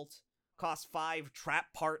freeze bolt, cost 5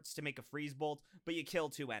 trap parts to make a freeze bolt, but you kill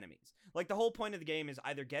 2 enemies. Like, the whole point of the game is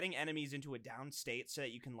either getting enemies into a down state so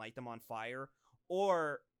that you can light them on fire,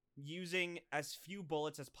 or using as few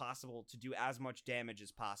bullets as possible to do as much damage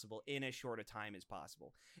as possible in as short a time as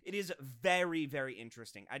possible. It is very, very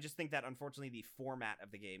interesting. I just think that, unfortunately, the format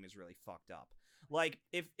of the game is really fucked up. Like,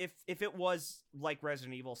 if it was like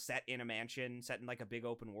Resident Evil, set in a mansion, set in like a big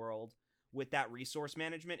open world with that resource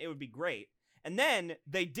management, it would be great. And then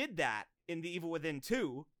they did that in The Evil Within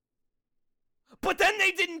 2, but then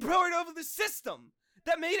they didn't port it over the system.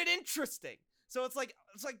 That made it interesting. So it's like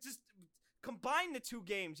just combine the 2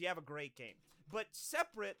 games, you have a great game. But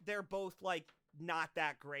separate, they're both like not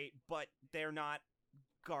that great, but they're not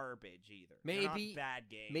garbage either. They're not bad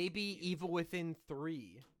games. Maybe either. Evil Within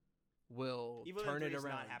 3 will turn it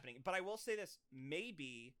around. Not happening. But I will say this: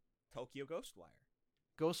 maybe Tokyo Ghostwire.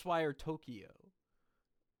 Ghostwire Tokyo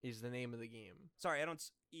is the name of the game. Sorry, I don't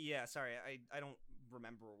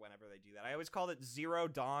remember whenever they do that. I always called it Zero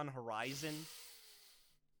Dawn Horizon.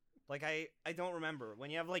 Like, I don't remember. When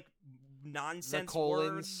you have, like, nonsense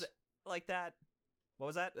words like that. What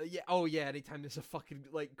was that? Yeah, anytime there's a fucking,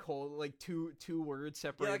 like, two words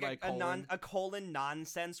separated by a colon. A colon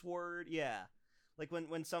nonsense word, yeah. Like,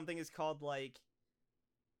 when something is called, like...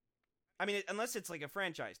 I mean, unless it's, like, a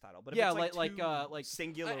franchise title. But if it's, like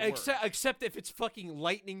singular words. Except if it's fucking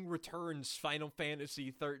Lightning Returns Final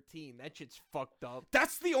Fantasy 13. That shit's fucked up.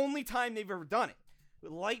 That's the only time they've ever done it.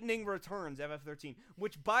 Lightning Returns FF13,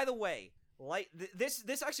 which, by the way,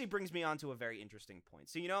 this actually brings me on to a very interesting point.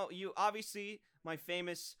 So, you obviously, my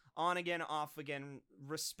famous on-again, off-again,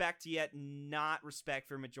 respect yet not respect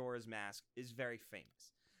for Majora's Mask is very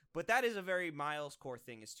famous. But that is a very Miles core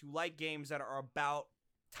thing, is to like games that are about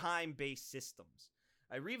time-based systems.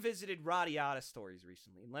 I revisited Radiata Stories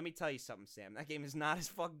recently, and let me tell you something, Sam. That game is not as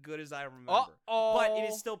fucking good as I remember. But it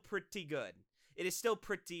is still pretty good. It is still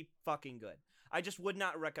pretty fucking good. I just would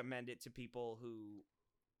not recommend it to people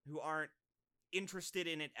who aren't interested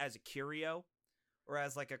in it as a curio, or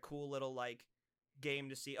as like a cool little like game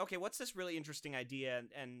to see, okay, what's this really interesting idea,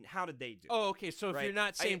 and how did they do it? Oh, okay, so if you're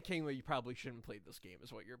not Sam Kingsley, you probably shouldn't play this game,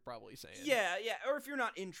 is what you're probably saying. Yeah, or if you're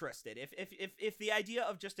not interested. If the idea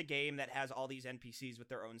of just a game that has all these NPCs with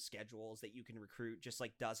their own schedules that you can recruit just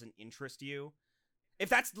like doesn't interest you, if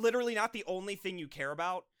that's literally not the only thing you care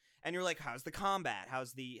about, and you're like, how's the combat?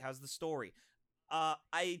 How's the story?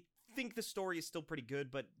 I think the story is still pretty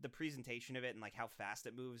good, but the presentation of it and like how fast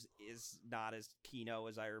it moves is not as keynote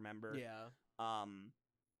as I remember. Yeah.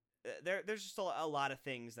 There's just a lot of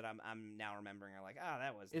things that I'm now remembering are like,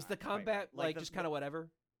 that was. Is the combat right. like just kind of whatever?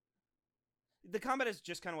 The combat is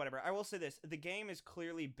just kind of whatever. I will say this: the game is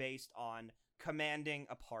clearly based on commanding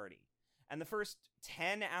a party, and the first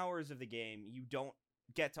 10 hours of the game, you don't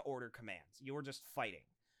get to order commands. You're just fighting.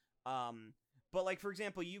 But, like, for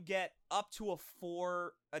example, you get up to a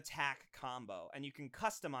 4 attack combo, and you can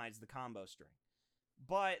customize the combo string.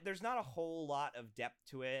 But there's not a whole lot of depth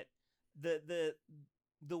to it.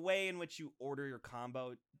 The way in which you order your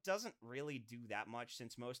combo doesn't really do that much,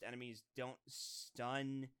 since most enemies don't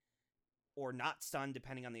stun or not stun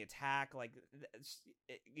depending on the attack. Like,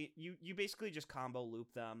 you basically just combo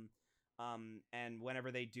loop them, and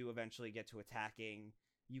whenever they do eventually get to attacking,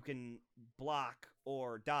 you can block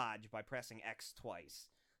or dodge by pressing X twice.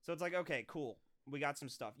 So it's like, okay, cool. We got some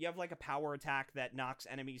stuff. You have like a power attack that knocks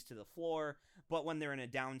enemies to the floor, but when they're in a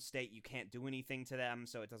down state, you can't do anything to them,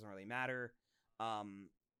 so it doesn't really matter.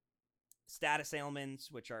 Status ailments,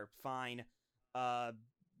 which are fine. It's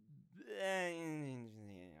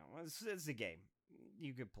a game.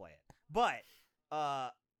 You could play it. But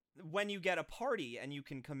when you get a party and you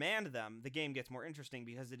can command them, the game gets more interesting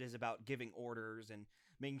because it is about giving orders and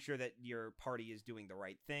making sure that your party is doing the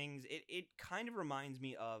right things. It kind of reminds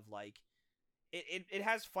me of, like, it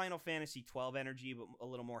has Final Fantasy 12 energy, but a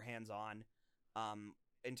little more hands-on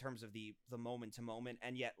in terms of the moment-to-moment,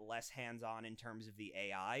 and yet less hands-on in terms of the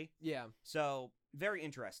AI. Yeah. So, very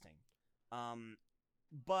interesting.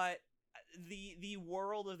 But the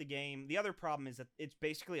world of the game, the other problem is that it's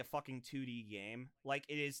basically a fucking 2D game. Like,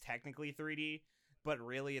 it is technically 3D, but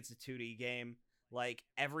really it's a 2D game. Like,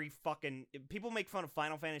 every fucking... People make fun of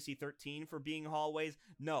Final Fantasy 13 for being hallways.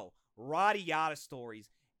 No, Radiata Stories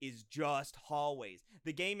is just hallways.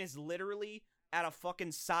 The game is literally at a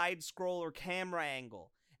fucking side-scroller camera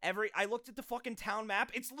angle. I looked at the fucking town map.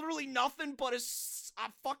 It's literally nothing but a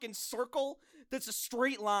fucking circle that's a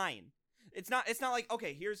straight line. It's not like,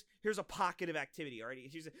 okay, here's a pocket of activity, alright?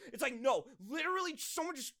 It's like, no, literally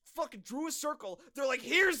someone just fucking drew a circle. They're like,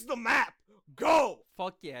 here's the map. Go.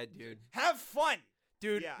 Fuck yeah, dude. Have fun.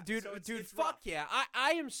 Dude, Yeah, dude, so dude, it's fuck rough. yeah!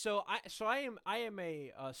 I am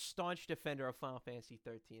a staunch defender of Final Fantasy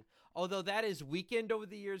 13. Although that is weakened over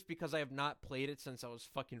the years because I have not played it since I was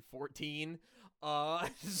fucking 14.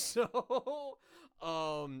 So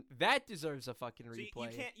that deserves a fucking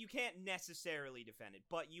replay. So you can't necessarily defend it,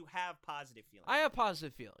 but you have positive feelings. I have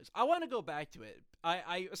positive feelings. I want to go back to it.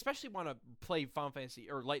 I especially want to play Final Fantasy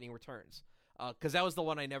or Lightning Returns. Because that was the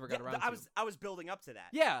one I never got around to. I was building up to that.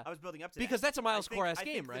 Yeah. I was building up to because that. that's a Miles I Core-ass think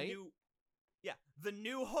game, right? The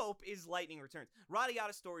new hope is Lightning Returns.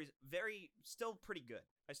 Radiata Stories, still pretty good.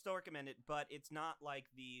 I still recommend it, but it's not like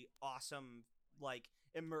the awesome, like,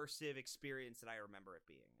 immersive experience that I remember it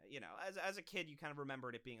being. You know, as a kid, you kind of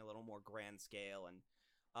remembered it being a little more grand scale, and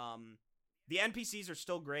the NPCs are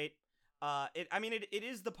still great. It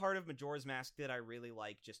is the part of Majora's Mask that I really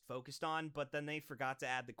like just focused on, but then they forgot to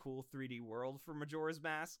add the cool 3D world for Majora's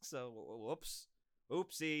Mask, so whoops.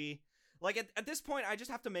 Oopsie. Like, at this point, I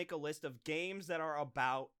just have to make a list of games that are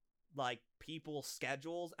about, like, people's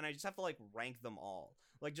schedules, and I just have to, like, rank them all.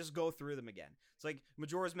 Like, just go through them again. It's like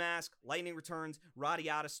Majora's Mask, Lightning Returns,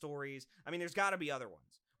 Radiata Stories. I mean, there's gotta be other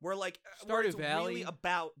ones. Where, like, where it's Valley. really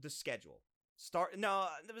about the schedule.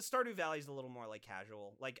 Stardew Valley is a little more like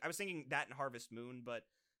casual. Like, I was thinking that and Harvest Moon, but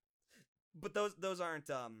those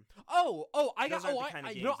aren't I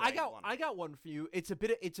got one for you. It's a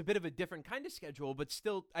bit of a different kind of schedule, but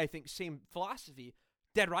still I think same philosophy.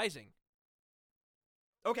 Dead Rising.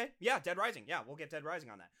 Okay, yeah, Dead Rising. Yeah, we'll get Dead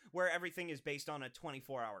Rising on that. Where everything is based on a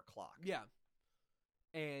 24-hour clock. Yeah.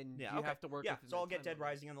 And you okay. have to work yeah, within so I'll that get Dead timeline.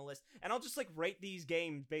 Rising on the list. And I'll just, like, rate these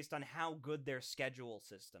games based on how good their schedule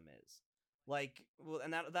system is. Like, well,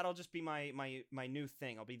 and that'll just be my new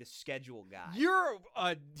thing. I'll be the schedule guy. You're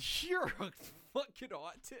a fucking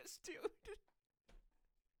autist, dude.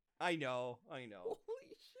 I know. Holy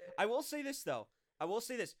shit. I will say this, though.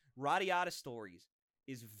 Radiata Stories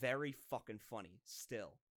is very fucking funny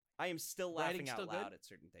still. I am still laughing out loud at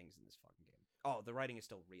certain things in this fucking game. Oh, the writing is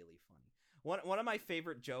still really funny. One of my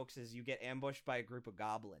favorite jokes is you get ambushed by a group of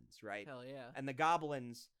goblins, right? Hell yeah. And the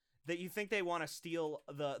goblins, that you think they want to steal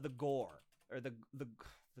the gore, or the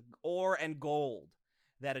ore and gold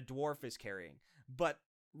that a dwarf is carrying. But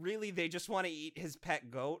really, they just want to eat his pet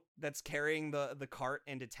goat that's carrying the cart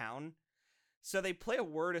into town. So they play a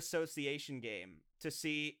word association game to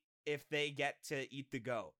see if they get to eat the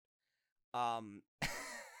goat. And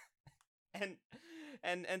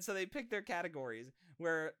so they pick their categories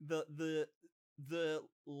where the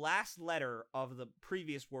last letter of the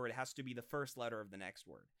previous word has to be the first letter of the next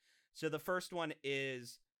word. So the first one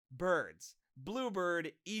is birds.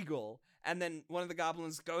 Bluebird, eagle, and then one of the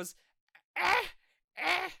goblins goes, egg?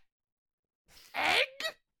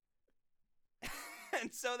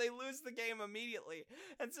 And so they lose the game immediately.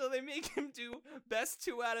 And so they make him do best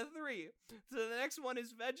 2 out of 3. So the next one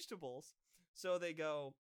is vegetables. So they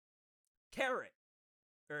go, carrot,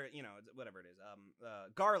 or, you know, whatever it is,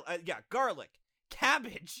 garlic,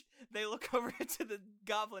 cabbage. They look over to the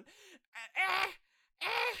goblin, egg?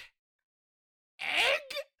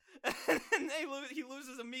 And he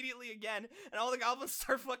loses immediately again, and all the goblins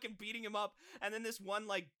start fucking beating him up, and then this one,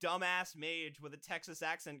 like, dumbass mage with a Texas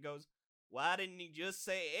accent goes, why didn't he just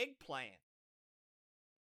say eggplant?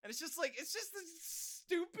 And it's just this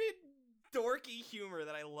stupid, dorky humor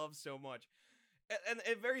that I love so much. And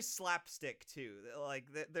very slapstick, too. Like,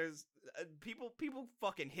 there's people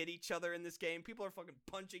fucking hit each other in this game. People are fucking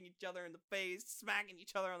punching each other in the face, smacking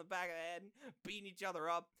each other on the back of the head, beating each other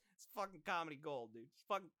up. It's fucking comedy gold, dude. It's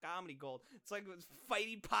fucking comedy gold. It's like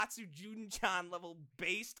Fighty Patsu Junchan level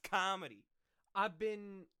based comedy. I've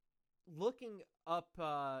been looking up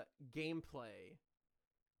gameplay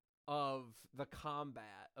of the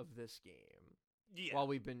combat of this game while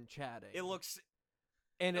we've been chatting. It looks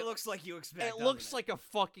like you expect. It looks like a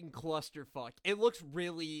fucking clusterfuck. It looks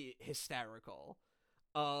really hysterical.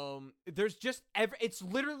 There's just it's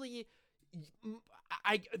literally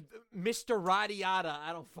Mr. Radiata,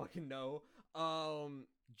 I don't fucking know.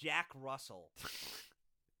 Jack Russell.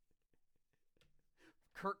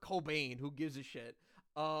 Kurt Cobain, who gives a shit?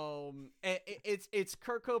 It's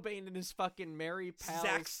Kurt Cobain and his fucking merry pals.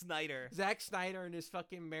 Zack Snyder and his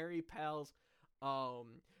fucking merry pals.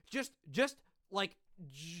 Just like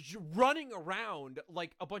running around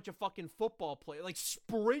like a bunch of fucking football players, like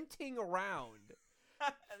sprinting around.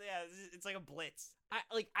 Yeah, it's like a blitz.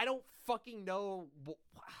 I don't fucking know.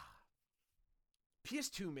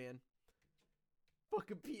 PS2, man.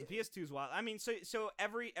 Fucking PS2 is wild. I mean, so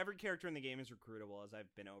every character in the game is recruitable, as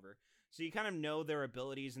I've been over. So you kind of know their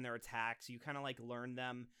abilities and their attacks. You kind of like learn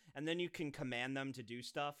them, and then you can command them to do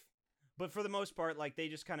stuff. But for the most part, like they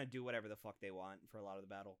just kind of do whatever the fuck they want for a lot of the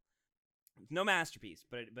battle. No masterpiece,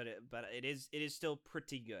 but it is still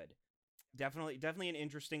pretty good. Definitely an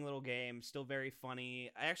interesting little game. Still very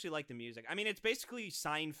funny. I actually like the music. I mean, it's basically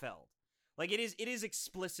Seinfeld. Like it is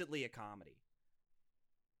explicitly a comedy.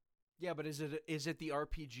 Yeah, but is it the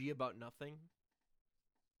RPG about nothing?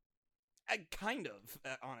 Kind of,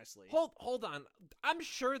 honestly. Hold on. I'm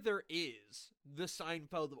sure there is the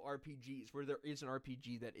Seinfeld of RPGs, where there is an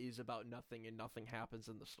RPG that is about nothing and nothing happens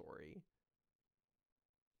in the story.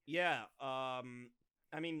 Yeah. I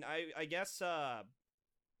mean, I guess. Oh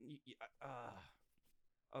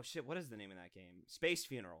shit! What is the name of that game? Space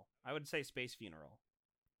Funeral. I would say Space Funeral.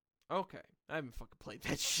 Okay, I haven't fucking played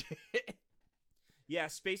that shit. Yeah,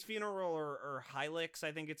 Space Funeral or Hylix,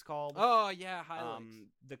 I think it's called. Oh, yeah, Hylix.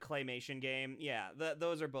 The claymation game. Yeah,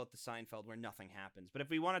 those are both the Seinfeld where nothing happens. But if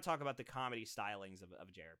we want to talk about the comedy stylings of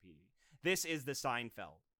JRPG, this is the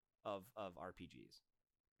Seinfeld of RPGs.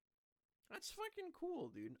 That's fucking cool,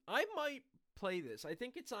 dude. I might play this. I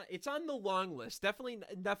think it's on the long list.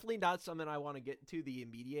 Definitely not something I want to get to the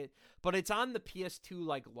immediate, but it's on the PS2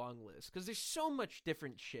 like long list because there's so much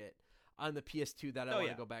different shit on the PS2 that I want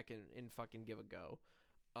to go back and fucking give a go.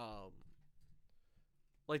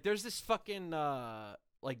 Like there's this fucking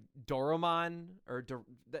like Doraemon or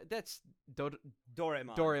that's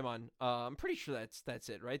Doraemon. Doraemon. I'm pretty sure that's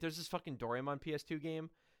it, right? There's this fucking Doraemon PS2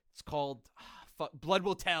 game. It's called Blood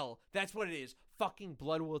Will Tell. That's what it is. Fucking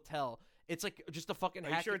Blood Will Tell. It's like just a fucking.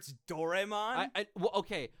 Are you sure it's Doraemon? Well,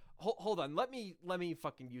 okay. Hold on. Let me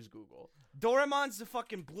fucking use Google. Doraemon's the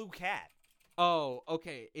fucking blue cat. Oh,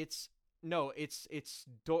 okay. It's fuck.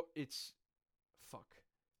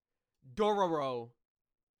 Dororo.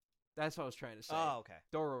 That's what I was trying to say. Oh, okay.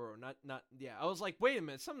 Dororo, not yeah. I was like, wait a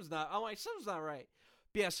minute, something's not right.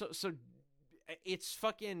 But yeah, so it's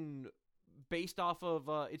fucking based off of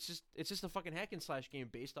it's just a fucking hack and slash game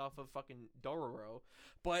based off of fucking Dororo,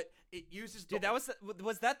 but it uses Dude, was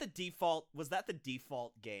that the default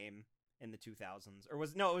game in the 2000s, or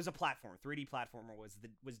it was a platform 3D platformer was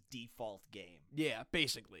default game. Yeah,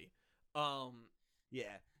 basically.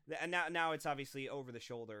 Yeah, and now it's obviously over the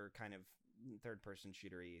shoulder kind of third person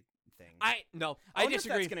shootery thing. I disagree. If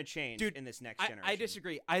that's going to change, dude, in this next generation. I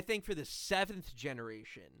disagree. I think for the 7th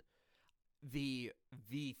generation, the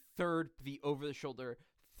over the shoulder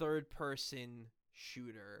third person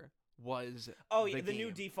shooter was the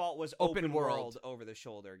new default was open world over the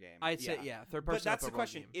shoulder game. I'd say third person. But that's the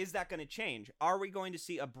question: game. Is that going to change? Are we going to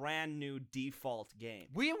see a brand new default game?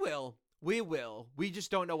 We will. We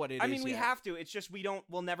just don't know what it is. I mean, we yet. have to. It's just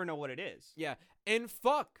we'll never know what it is. Yeah, and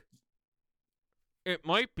fuck, it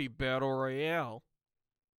might be Battle Royale.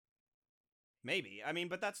 Maybe. I mean,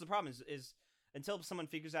 but that's the problem is until someone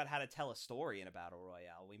figures out how to tell a story in a Battle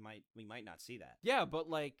Royale, we might not see that. Yeah, but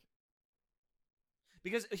like,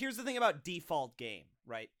 because here's the thing about default game,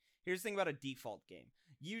 right? Here's the thing about a default game.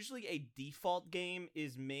 Usually a default game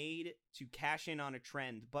is made to cash in on a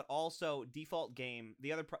trend, but also default game,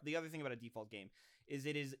 the other thing about a default game is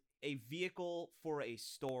it is a vehicle for a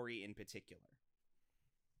story in particular.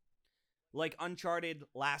 Like Uncharted,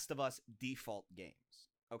 Last of Us default games,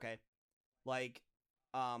 okay? Like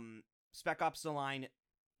Spec Ops: The Line,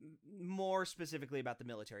 more specifically about the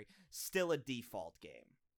military, still a default game.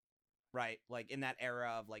 Right, like in that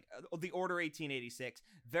era of like the Order 1886,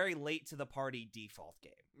 very late to the party default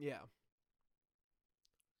game. Yeah.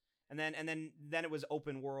 And then it was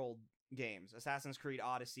open world games, Assassin's Creed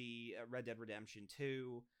Odyssey, Red Dead Redemption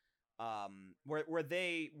 2, where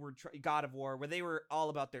they were God of War, where they were all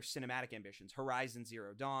about their cinematic ambitions. Horizon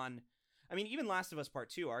Zero Dawn, I mean, even Last of Us Part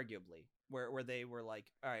 2, arguably, where they were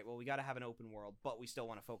like, all right, well, we got to have an open world, but we still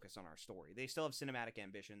want to focus on our story. They still have cinematic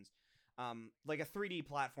ambitions. Like a 3D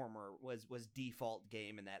platformer was default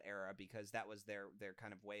game in that era because that was their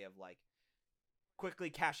kind of way of like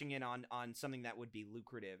quickly cashing in on something that would be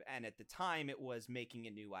lucrative. And at the time it was making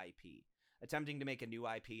a new IP, attempting to make a new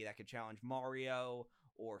IP that could challenge Mario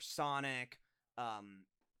or Sonic,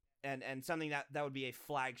 and something that would be a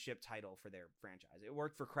flagship title for their franchise. It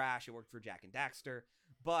worked for Crash, it worked for Jak and Daxter,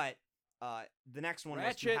 but the next one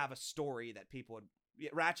was to have a story that people would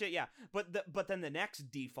Ratchet, yeah. But then the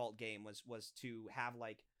next default game was to have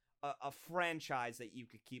like a franchise that you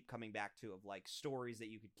could keep coming back to, of like stories that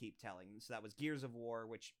you could keep telling. So that was Gears of War,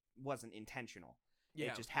 which wasn't intentional. Yeah.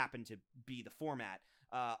 It just happened to be the format.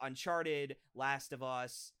 Uncharted, Last of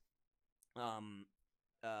Us,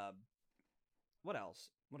 what else?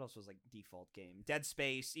 What else was like default game? Dead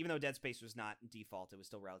Space. Even though Dead Space was not default, it was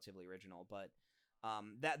still relatively original. But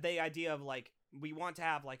that the idea of like, we want to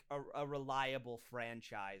have like a reliable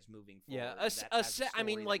franchise moving forward. Yeah, I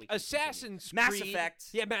mean, like Assassin's Creed, Mass Effect.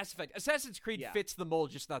 Yeah, Mass Effect. Assassin's Creed Yeah. fits the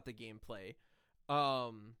mold, just not the gameplay.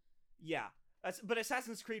 Yeah, but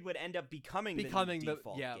Assassin's Creed would end up becoming the new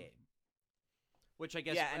default game. Which I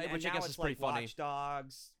guess, and which I now guess it's is pretty like funny. Watch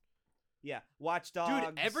Dogs. Yeah, Watch Dogs.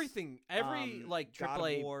 Dude, everything, every like God of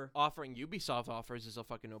AAA War. offering Ubisoft offers is a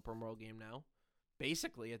fucking open world game now,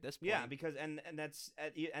 basically at this point. Yeah, because and that's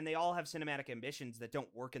and they all have cinematic ambitions that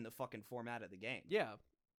don't work in the fucking format of the game. Yeah,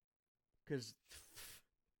 because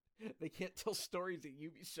they can't tell stories at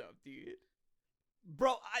Ubisoft, dude.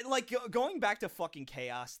 Bro, I like going back to fucking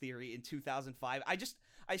Chaos Theory in 2005.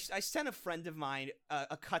 I sent a friend of mine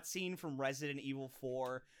a cutscene from Resident Evil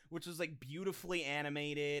 4, which was like beautifully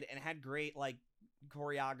animated and had great like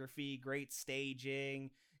choreography, great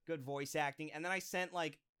staging, good voice acting. And then I sent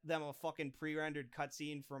like them a fucking pre-rendered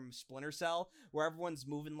cutscene from Splinter Cell where everyone's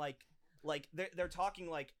moving like they're talking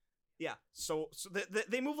like, yeah, so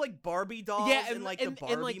they move like Barbie dolls in like the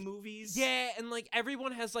Barbie movies. Yeah, and like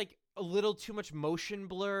everyone has like a little too much motion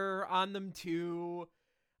blur on them too,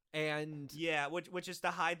 and yeah, which is to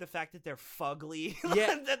hide the fact that they're fugly.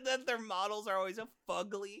 Yeah, that their models are always a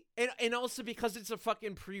fugly, and also because it's a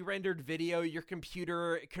fucking pre-rendered video, your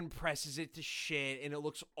computer compresses it to shit, and it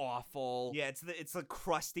looks awful. Yeah, it's the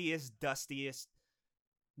crustiest, dustiest,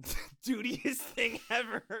 dutiest thing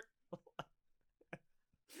ever.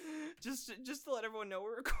 Just to let everyone know,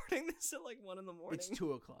 we're recording this at like 1 a.m. It's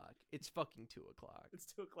 2:00. It's fucking 2:00.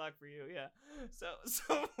 It's 2:00 for you, yeah. So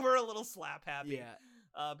we're a little slap happy.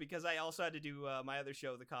 Yeah. Because I also had to do my other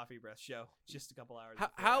show, the Coffee Breath Show, just a couple hours How-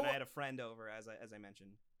 before, how- and I had a friend over, as I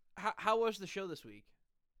mentioned. How was the show this week?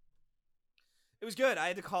 It was good. I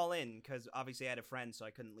had to call in because obviously I had a friend, so I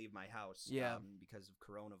couldn't leave my house. Yeah. Because of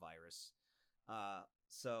coronavirus.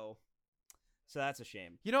 So that's a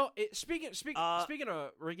shame. You know, speaking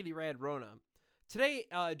of Riggedy Rad Rona, today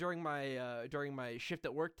during my shift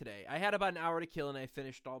at work today, I had about an hour to kill, and I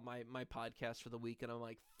finished all my podcasts for the week, and I'm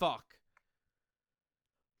like, fuck.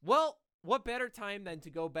 Well, what better time than to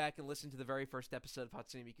go back and listen to the very first episode of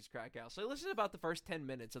Hatsune Miiku's Crack House? So I listened to about the first 10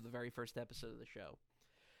 minutes of the very first episode of the show.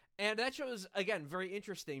 And that show is, again, very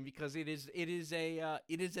interesting because it is a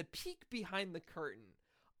peek behind the curtain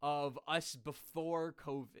of us before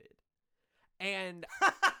COVID. And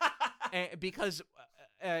because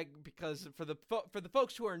for the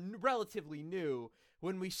folks who are relatively new,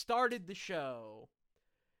 when we started the show,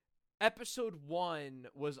 episode 1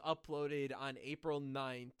 was uploaded on April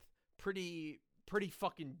 9th, pretty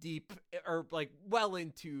fucking deep, or like well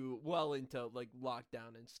into like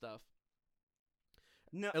lockdown and stuff.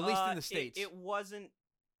 No, at least in the States. It wasn't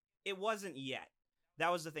yet.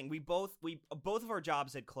 That was the thing. We both of our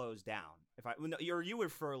jobs had closed down. You were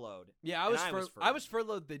furloughed. Yeah, I was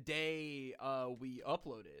furloughed the day we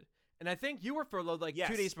uploaded, and I think you were furloughed like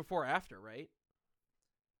 2 days before after, right?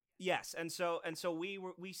 Yes, and so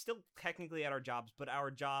we still technically had our jobs, but our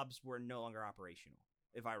jobs were no longer operational,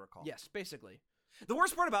 if I recall. Yes, basically. The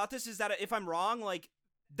worst part about this is that if I'm wrong, like,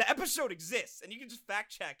 the episode exists, and you can just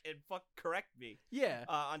fact check and correct me. Yeah.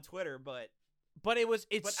 On Twitter, but I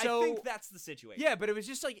think that's the situation. Yeah, but it was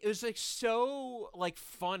so like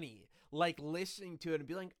funny, like listening to it and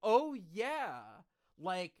be like, oh yeah,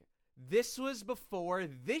 like this was before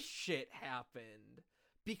this shit happened,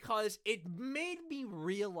 because it made me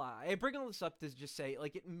realize. I bring all this up to just say,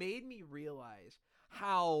 like, it made me realize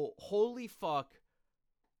how, holy fuck,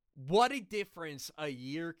 what a difference a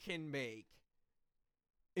year can make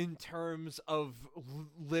in terms of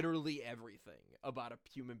literally everything about a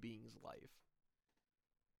human being's life.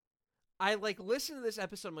 I like listen to this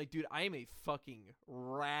episode, I'm like, dude, I am a fucking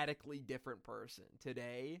radically different person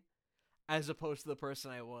today as opposed to the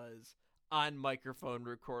person I was on microphone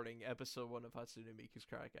recording episode 1 of Hatsune Miiku's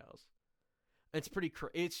Crack House. It's pretty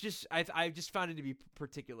it's just I just found it to be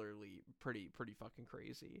particularly pretty fucking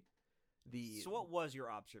crazy. So what was your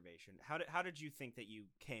observation? How did you think that you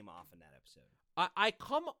came off in that episode? I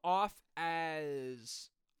come off as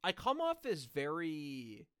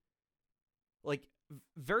very, like,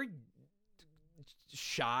 very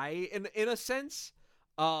shy in a sense.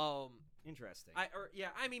 Interesting.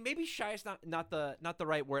 I mean, maybe shy is not the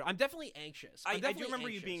right word. I'm definitely anxious. I do remember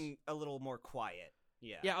you being a little more quiet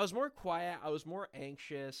Yeah, I was more quiet. I was more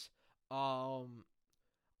anxious.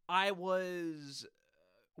 I was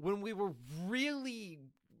when we were really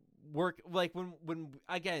when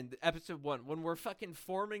again episode 1 when we're fucking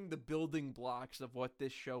forming the building blocks of what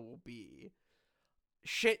this show will be.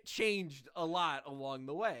 Shit changed a lot along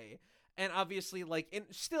the way. And obviously, and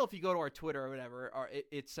still, if you go to our Twitter or whatever,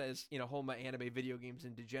 it says, Homa Anime Video Games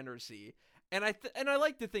and Degeneracy. And I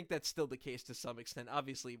like to think that's still the case to some extent.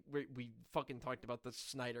 Obviously, we fucking talked about the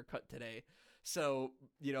Snyder Cut today. So,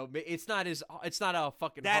 it's not a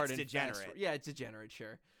fucking that's hard and degenerate. fast. Yeah, it's degenerate,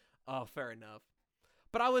 sure. Oh, fair enough.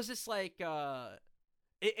 But I was just like,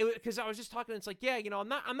 because I was just talking, it's like, yeah,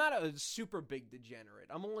 I'm not a super big degenerate.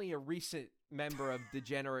 I'm only a recent member of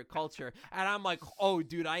degenerate culture, and I'm like, oh,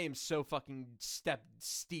 dude, I am so fucking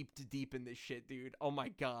steeped deep in this shit, dude. Oh my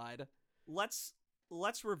god. Let's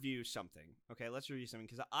review something, okay? Let's review something,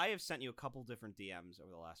 because I have sent you a couple different DMs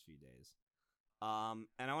over the last few days, and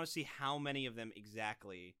I want to see how many of them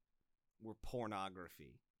exactly were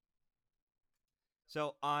pornography.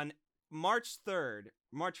 So on March 4th,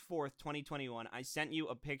 2021, I sent you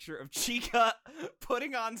a picture of Chica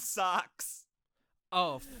putting on socks.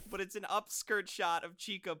 Oh. But it's an upskirt shot of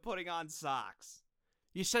Chica putting on socks.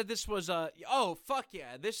 You said this was oh, fuck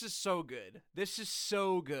yeah. This is so good. This is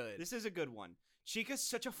so good. This is a good one. Chica's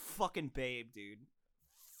such a fucking babe, dude.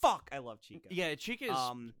 Fuck, I love Chica. Yeah, Chica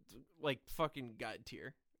is fucking god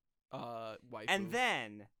tier. Waifu.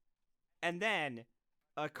 And then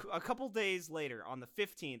a couple days later, on the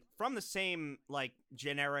 15th, from the same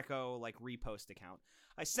Generico repost account,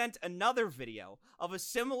 I sent another video of a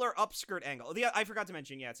similar upskirt angle. I forgot to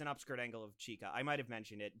mention, it's an upskirt angle of Chica. I might have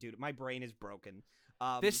mentioned it, dude. My brain is broken.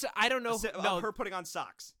 This I don't know. No, her putting on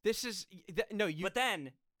socks. This is no you. But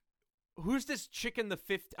then, who's this chick in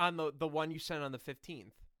on the one you sent on the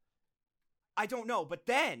 15th? I don't know, but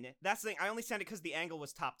then, that's the thing, I only sent it because the angle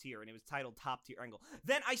was top tier, and it was titled top tier angle.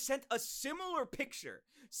 Then I sent a similar picture,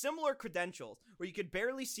 similar credentials, where you could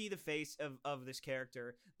barely see the face of this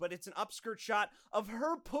character, but it's an upskirt shot of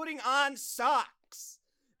her putting on socks.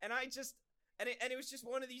 And it was just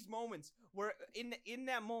one of these moments where, in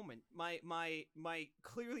that moment,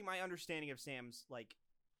 clearly my understanding of Sam's,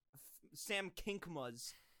 Sam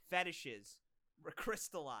Kinkma's fetishes were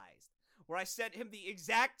crystallized. Where I sent him the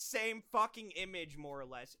exact same fucking image, more or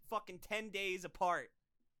less, fucking 10 days apart.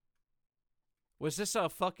 Was this a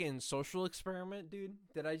fucking social experiment, dude?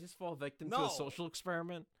 Did I just fall victim to a social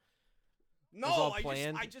experiment? No,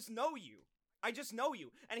 I just know you. I just know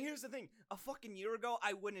you. And here's the thing. A fucking year ago,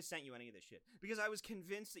 I wouldn't have sent you any of this shit. Because I was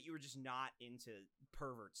convinced that you were just not into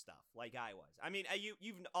pervert stuff like I was. I mean,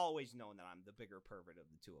 you've always known that I'm the bigger pervert of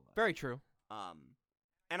the two of us. Very true.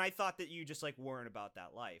 And I thought that you just weren't about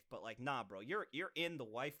that life, but nah, bro, you're in the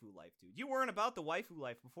waifu life, dude. You weren't about the waifu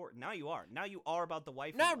life before. Now you are. Now you are about the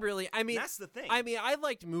waifu. Not life. really. I mean, that's the thing. I mean, I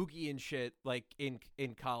liked Mugi and shit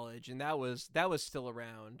in college, and that was still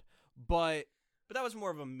around. But that was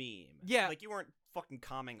more of a meme. Yeah, you weren't fucking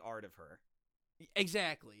commenting art of her.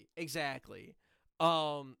 Exactly.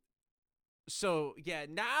 So yeah,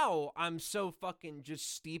 now I'm so fucking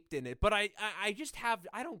just steeped in it. But I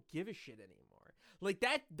don't give a shit anymore.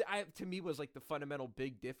 That to me was the fundamental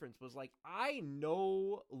big difference was I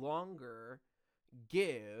no longer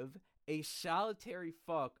give a solitary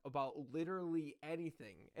fuck about literally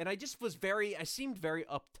anything. And I seemed very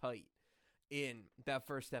uptight in that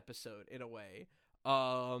first episode in a way.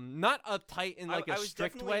 Not uptight in a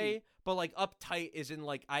strict way, but uptight is in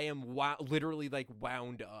I am literally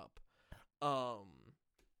wound up.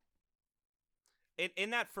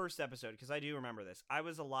 In that first episode, because I do remember this, I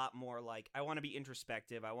was a lot more I want to be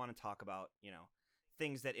introspective. I want to talk about,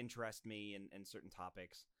 things that interest me and certain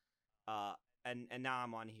topics. And now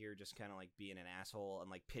I'm on here just kind of being an asshole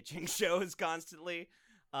and pitching shows constantly.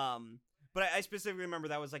 But I specifically remember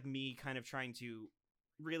that was me kind of trying to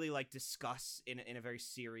really discuss in a very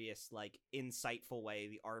serious, insightful way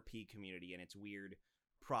the RP community and its weird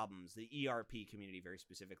problems, the ERP community very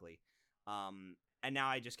specifically. And now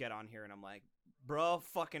I just get on here and I'm like, bro,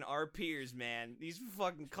 fucking RPers, man. These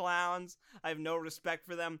fucking clowns. I have no respect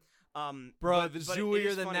for them. Bro, the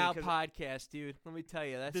Zooier Than Now podcast, dude. Let me tell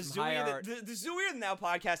you, that's some high art. The Zooier Than Now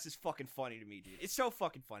podcast is fucking funny to me, dude. It's so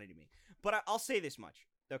fucking funny to me. But I'll say this much,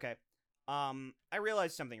 okay? I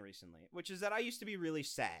realized something recently, which is that I used to be really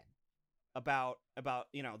sad about the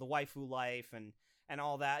waifu life and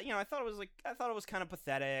all that. I thought it was kind of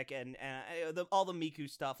pathetic and all the Miku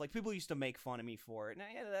stuff. People used to make fun of me for it.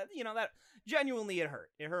 And that genuinely it hurt.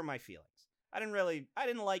 It hurt my feelings. I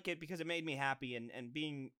didn't like it because it made me happy, and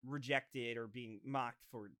being rejected or being mocked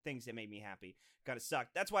for things that made me happy kind of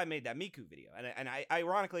sucked. That's why I made that Miku video. And I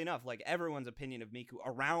ironically enough, like, everyone's opinion of Miku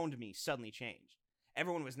around me suddenly changed.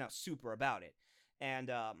 Everyone was now super about it.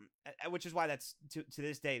 And which is why that's to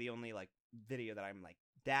this day the only like video that I'm like,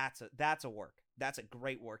 that's a work. That's a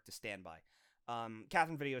great work to stand by.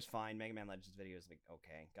 Catherine video is fine. Mega Man Legends video is like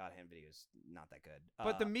okay. God Hand video is not that good.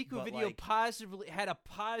 But the Miku video like, positively had a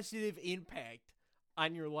positive impact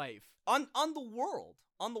on your life. On the world.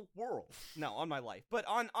 On the world. No, on my life. But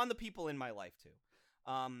on the people in my life too.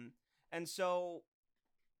 And so,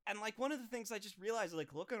 and like one of the things I just realized,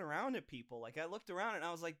 like looking around at people, like I looked around and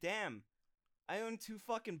I was like, damn, I own 2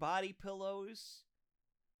 fucking body pillows.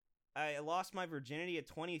 I lost my virginity at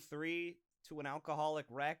 23 to an alcoholic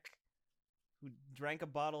wreck who drank a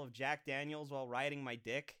bottle of Jack Daniels while riding my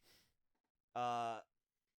dick. I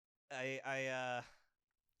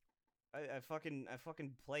fucking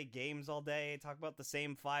play games all day, talk about the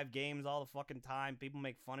same 5 games all the fucking time. People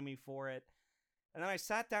make fun of me for it. And then I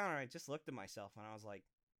sat down and I just looked at myself and I was like,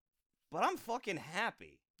 but I'm fucking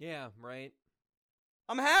happy. Yeah, right.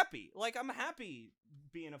 I'm happy. Like, I'm happy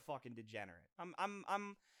being a fucking degenerate. I'm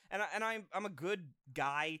a good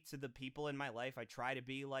guy to the people in my life. I try to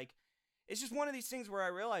be. Like, it's just one of these things where I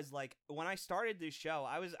realized, like, when I started this show,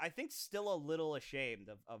 I was, I think, still a little ashamed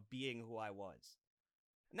of being who I was.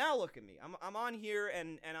 Now look at me. I'm on here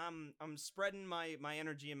and I'm spreading my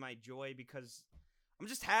energy and my joy because I'm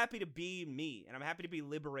just happy to be me, and I'm happy to be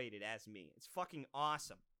liberated as me. It's fucking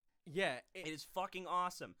awesome. Yeah, it is fucking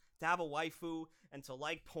awesome to have a waifu and to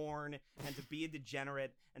like porn and to be a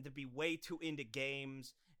degenerate and to be way too into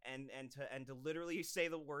games and to literally say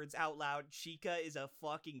the words out loud. Chica is a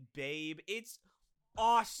fucking babe. It's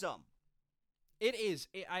awesome. It is.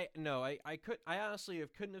 I honestly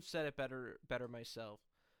couldn't have said it better myself.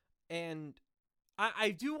 And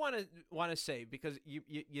I do want to say, because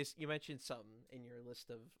you mentioned something in your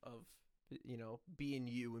list of you know, being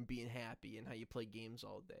you and being happy and how you play games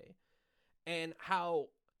all day and how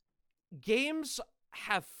games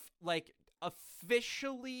have like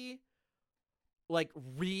officially like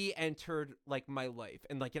re-entered like my life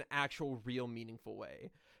in like an actual real meaningful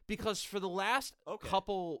way, because for the last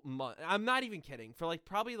couple months, I'm not even kidding, for like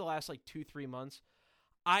probably the last like 2-3 months,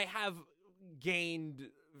 I have gained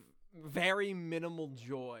very minimal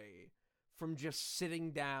joy from just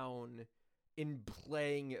sitting down in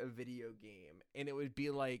playing a video game. And it would be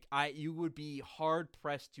like, you would be hard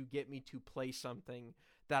pressed to get me to play something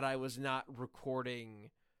that I was not recording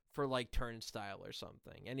for like Turnstile or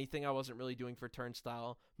something. Anything I wasn't really doing for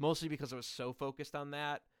Turnstile, mostly because I was so focused on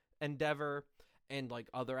that endeavor and like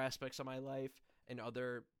other aspects of my life and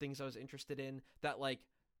other things I was interested in, that like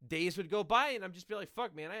days would go by and I'm just be like,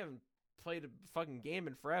 fuck man, I haven't played a fucking game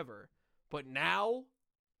in forever. But now,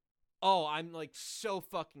 oh, I'm like so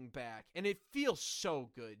fucking back, and it feels so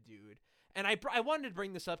good, dude. And I wanted to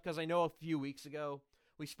bring this up because I know a few weeks ago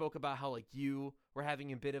we spoke about how like you were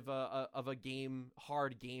having a bit of a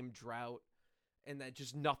hard game drought, and that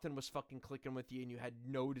just nothing was fucking clicking with you, and you had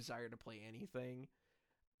no desire to play anything.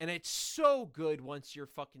 And it's so good once your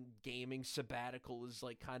fucking gaming sabbatical is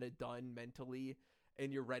like kind of done mentally,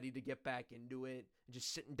 and you're ready to get back into it, and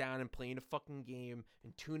just sitting down and playing a fucking game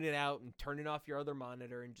and tuning it out and turning off your other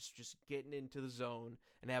monitor and just getting into the zone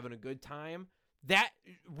and having a good time. That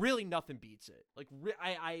really nothing beats it. Like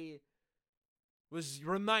I was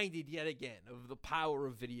reminded yet again of the power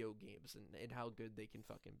of video games and how good they can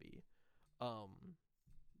fucking be.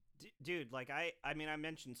 Dude, like I mean, I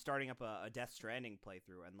mentioned starting up a Death Stranding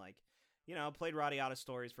playthrough, and like, you know, played Radiata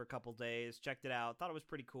Stories for a couple days, checked it out, thought it was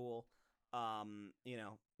pretty cool. You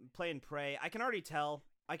know, playing Prey, I can already tell,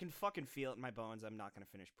 I can fucking feel it in my bones, I'm not gonna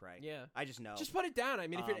finish Prey. Yeah, I just know. Just put it down. I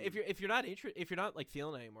mean, if you're not like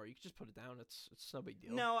feeling it anymore, you can just put it down. It's no big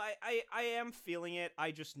deal. No, I am feeling it.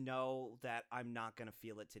 I just know that I'm not gonna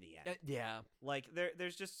feel it to the end. Yeah, like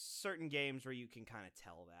there's just certain games where you can kind of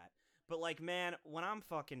tell that. But like, man, when I'm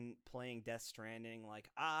fucking playing Death Stranding, like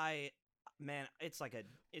man, it's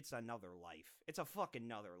another life. It's a fucking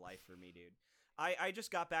another life for me, dude. I just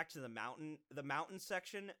got back to the mountain. The mountain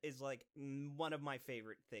section is like one of my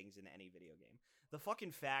favorite things in any video game. The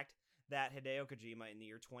fucking fact that Hideo Kojima in the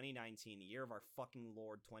year 2019, the year of our fucking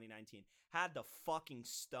Lord 2019, had the fucking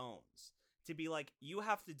stones to be like, you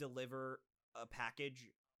have to deliver a package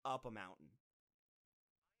up a mountain.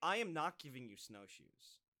 I am not giving you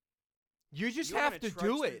snowshoes. You just have to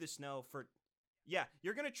do it. The snow for, yeah,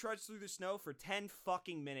 you're gonna trudge through the snow for 10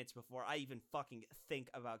 fucking minutes before I even fucking think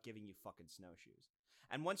about giving you fucking snowshoes.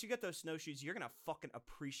 And once you get those snowshoes, you're gonna fucking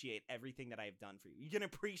appreciate everything that I've done for you. You're gonna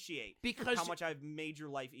appreciate how much I've made your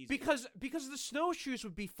life easier. Because the snowshoes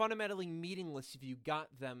would be fundamentally meaningless if you got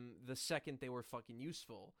them the second they were fucking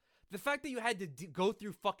useful. The fact that you had to go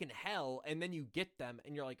through fucking hell and then you get them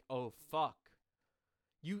and you're like, oh fuck,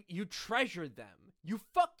 you treasure them. You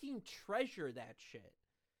fucking treasure that shit.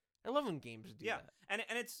 I love when games do that. And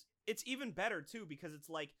it's even better too because it's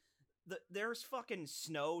like there's fucking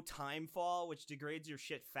snow timefall which degrades your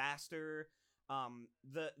shit faster.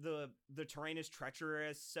 The terrain is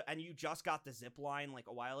treacherous, and you just got the zip line like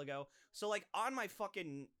a while ago. So like on my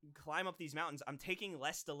fucking climb up these mountains, I'm taking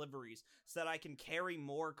less deliveries so that I can carry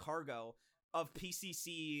more cargo of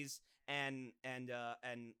PCCs and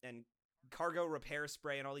cargo repair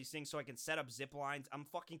spray and all these things so I can set up zip lines. I'm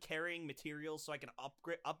fucking carrying materials so I can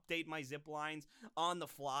update my zip lines on the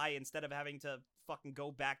fly instead of having to fucking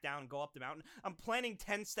go back down and go up the mountain. I'm planning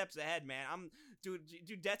 10 steps ahead, man. Dude,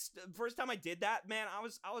 that's first time I did that, man. I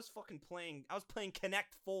was playing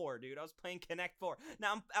Connect 4, dude. I was playing Connect 4.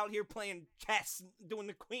 Now I'm out here playing chess, doing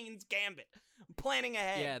the Queen's Gambit. I'm planning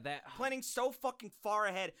ahead. Yeah, planning so fucking far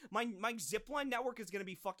ahead. My zipline network is gonna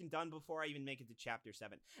be fucking done before I even make it to Chapter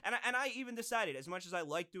 7. And I even decided, as much as I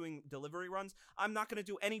like doing delivery runs, I'm not gonna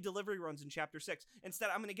do any delivery runs in Chapter 6. Instead,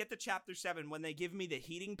 I'm gonna get to Chapter 7 when they give me the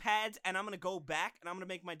heating pads, and I'm gonna go back and I'm gonna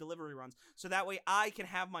make my delivery runs so that way I can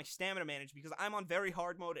have my stamina managed because I'm on very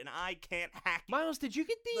hard mode and I can't hack it. Miles, did you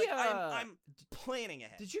get the I'm planning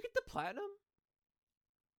ahead. Did you get the platinum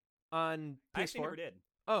on PS4? I actually never did.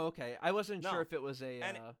 Oh, okay. I wasn't No. sure if it was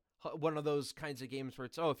one of those kinds of games where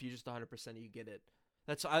it's if you just 100% you get it.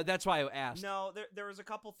 That's why I asked. No, there was a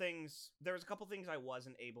couple things. There was a couple things I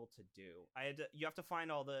wasn't able to do. You have to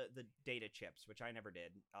find all the data chips, which I never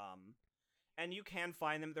did. And you can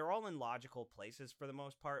find them. They're all in logical places for the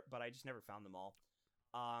most part, but I just never found them all.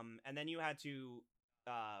 And then you had to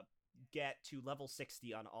get to level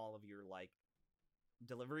 60 on all of your like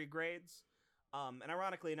delivery grades. And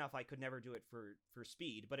ironically enough, I could never do it for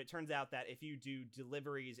speed, but it turns out that if you do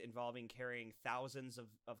deliveries involving carrying thousands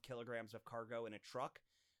of kilograms of cargo in a truck,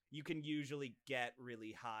 you can usually get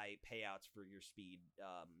really high payouts for your speed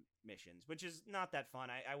missions, which is not that fun.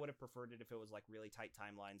 I would have preferred it if it was like really tight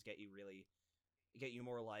timelines, get you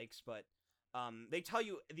more likes, but they tell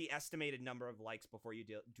you the estimated number of likes before you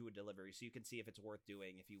do a delivery, so you can see if it's worth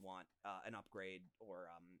doing if you want an upgrade or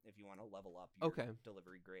if you want to level up your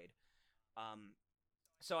delivery grade.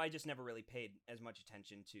 So I just never really paid as much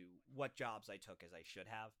attention to what jobs I took as I should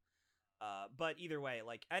have. But either way,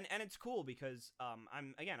 like, and it's cool because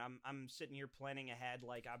I'm sitting here planning ahead,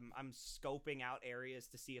 like I'm scoping out areas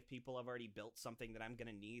to see if people have already built something that I'm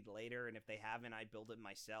gonna need later, and if they haven't, I build it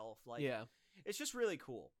myself. Like, yeah, it's just really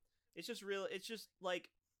cool. It's just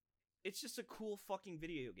a cool fucking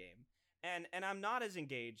video game, and I'm not as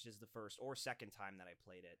engaged as the first or second time that I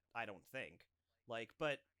played it. I don't think, like,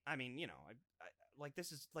 but I mean, you know, I like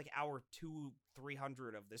this is like hour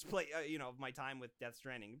 300 of this play, of my time with Death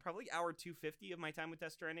Stranding, probably hour 250 of my time with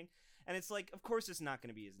Death Stranding, and it's like, of course, it's not going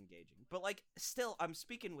to be as engaging, but like, still, I'm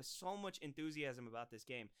speaking with so much enthusiasm about this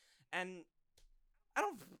game, and I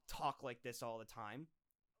don't talk like this all the time.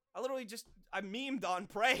 I memed on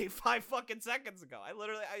Prey 5 fucking seconds ago. I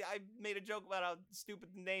made a joke about how stupid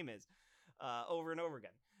the name is, over and over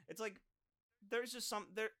again. It's like, there's just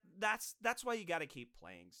that's why you gotta keep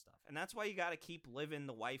playing stuff. And that's why you gotta keep living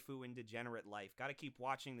the waifu and degenerate life. Gotta keep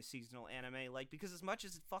watching the seasonal anime, like, because as much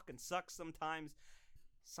as it fucking sucks sometimes,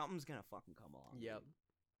 something's gonna fucking come along. Yep.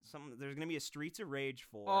 There's gonna be a Streets of Rage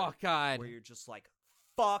 4. Oh, God. Where you're just like,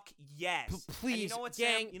 fuck yes. Please, and you know what,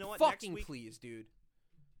 gang, Sam? You know what? fucking Next week, please, dude.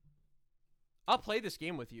 I'll play this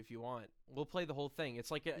game with you if you want. We'll play the whole thing.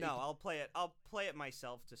 It's like I'll play it. I'll play it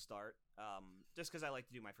myself to start. Just because I like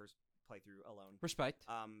to do my first playthrough alone. Respect.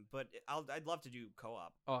 But I'd love to do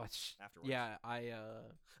co-op. Oh, afterwards. Yeah,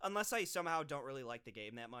 unless I somehow don't really like the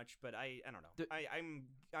game that much, but I don't know.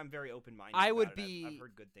 I'm very open-minded. I would about be. I've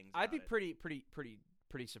heard good things. I'd be about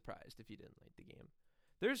pretty surprised if you didn't like the game.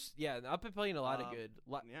 I've been playing a lot of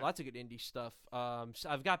lots of good indie stuff. So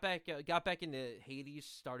I've got back into Hades,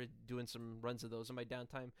 started doing some runs of those in my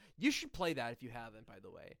downtime. You should play that if you haven't, by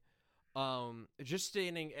the way. Just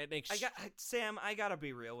standing at Sam, I gotta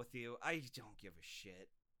be real with you. I don't give a shit.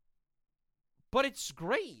 But it's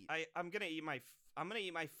great. I'm gonna eat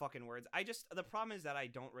my fucking words. The problem is that I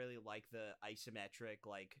don't really like the isometric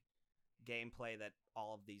like gameplay that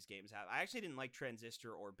all of these games have. I actually didn't like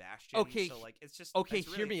Transistor or Bastion. Okay, so like it's just okay. It's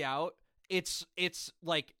really... Hear me out. It's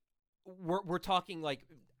like we're talking like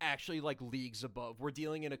actually like leagues above. We're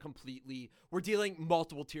dealing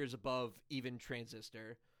multiple tiers above even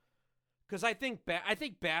Transistor. Because I think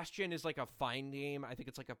Bastion is like a fine game. I think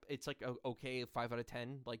it's like a okay 5 out of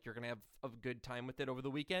 10. Like you're gonna have a good time with it over the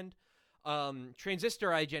weekend.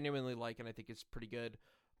 Transistor I genuinely like, and I think it's pretty good.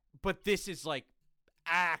 But this is like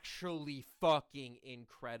actually fucking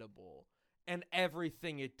incredible, and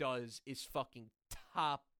everything it does is fucking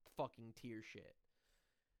top fucking tier shit.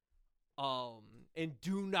 And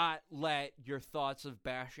do not let your thoughts of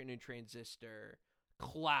Bastion and Transistor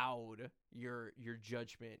cloud your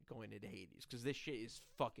judgment going into Hades, because this shit is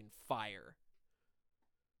fucking fire.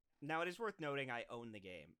 Now, it is worth noting I own the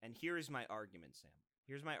game, and here is my argument, Sam.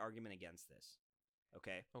 Here's my argument against this.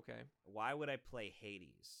 Okay? Okay. Why would I play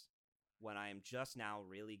Hades when I am just now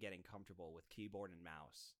really getting comfortable with keyboard and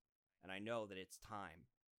mouse, and I know that it's time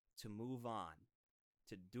to move on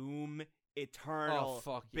to Doom Eternal,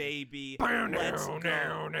 fuck yeah. baby. Let's go.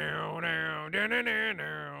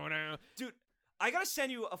 Dude, I gotta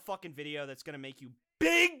send you a fucking video that's gonna make you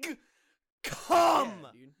big come,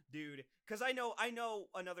 Yeah, dude. Because I know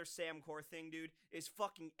another Sam Core thing, dude, is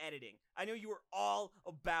fucking editing. I know you were all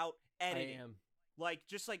about editing. I am. Like,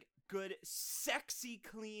 just like good, sexy,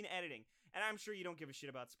 clean editing. And I'm sure you don't give a shit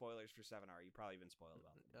about spoilers for 7R. You've probably been spoiled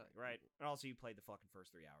about it, right? And also, you played the fucking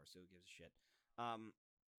first 3 hours, so who gives a shit?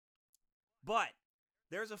 But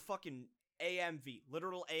there's a fucking AMV,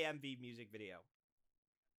 literal AMV music video.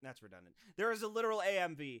 That's redundant. There is a literal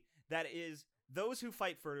AMV that is Those Who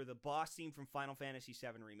Fight Further, the boss theme from Final Fantasy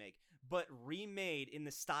VII Remake, but remade in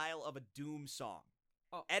the style of a Doom song.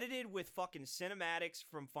 Oh. Edited with fucking cinematics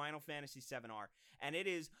from Final Fantasy VII-R, and it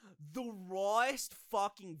is the rawest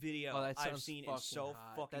fucking video I've seen in so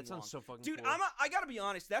hot. fucking That sounds long. so fucking Dude, cool. I gotta be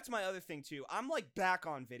honest, that's my other thing too. I'm like back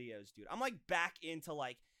on videos, dude. I'm like back into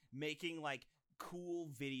like making like cool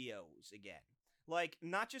videos again. Like,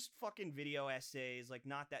 not just fucking video essays, like,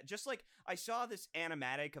 not that. Just, like, I saw this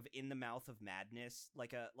animatic of In the Mouth of Madness,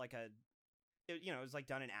 it was, like,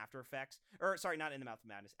 done in After Effects. Or, sorry, not In the Mouth of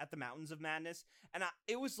Madness, At the Mountains of Madness. And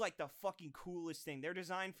it was, like, the fucking coolest thing. Their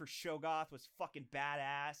design for Shogoth was fucking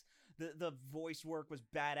badass. The voice work was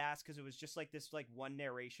badass, because it was just, like, this, like, one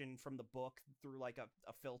narration from the book through, like,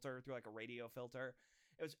 a filter, through, like, a radio filter.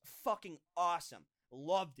 It was fucking awesome.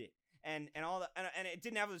 Loved it. And all the and it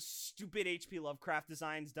didn't have those stupid H.P. Lovecraft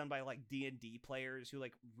designs done by like D&D players who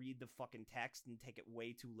like read the fucking text and take it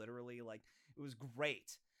way too literally. Like, it was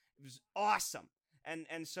great. It was awesome.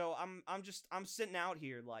 And so I'm sitting out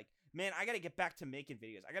here like, man, I gotta get back to making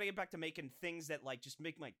videos. I gotta get back to making things that like just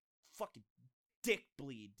make my fucking dick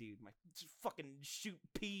bleed, dude. My fucking shoot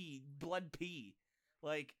blood pee.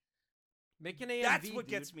 Like, Make an AMV, that's what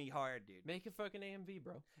dude. gets me hard, dude. Make a fucking AMV,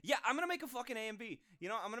 bro. Yeah, I'm gonna make a fucking AMV. You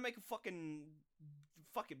know, I'm gonna make a fucking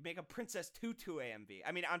make a Princess Tutu AMV.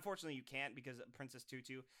 I mean, unfortunately you can't, because Princess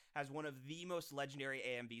Tutu has one of the most legendary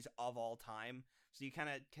AMVs of all time. So you kind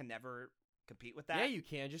of can never compete with that. Yeah, you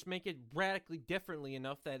can. Just make it radically differently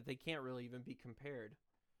enough that they can't really even be compared.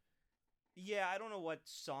 Yeah, I don't know what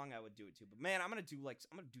song I would do it to, but man, I'm gonna do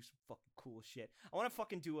some fucking cool shit. I want to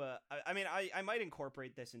fucking do I might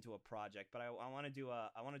incorporate this into a project, but I want to do a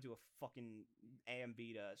fucking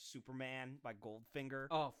AMV to Superman by Goldfinger.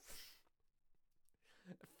 Oh,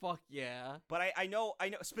 fuck yeah. But I know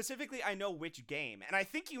specifically, I know which game, and I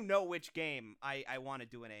think you know which game I want to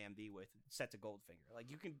do an AMV with, set to Goldfinger. Like,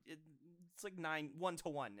 you can, it's like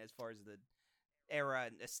 1-to-1 as far as the era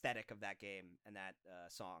and aesthetic of that game and that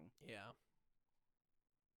song. Yeah.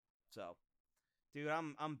 So, dude,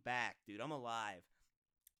 I'm back, dude. I'm alive.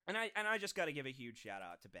 And I just got to give a huge shout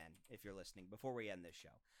out to Ben, if you're listening, before we end this show.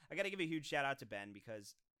 I got to give a huge shout out to Ben,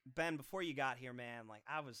 because Ben, before you got here, man, like,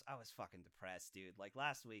 I was fucking depressed, dude. Like,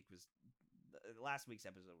 last week's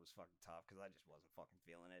episode was fucking tough, because I just wasn't fucking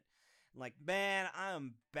feeling it. Like, man,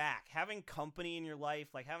 I'm back. Having company in your life,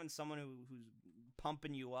 like having someone who's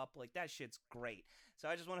pumping you up, like, that shit's great. So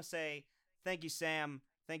I just want to say thank you, Sam.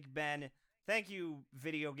 Thank you, Ben. Thank you,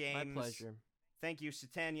 Video Games. My pleasure. Thank you,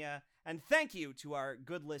 Satania. And thank you to our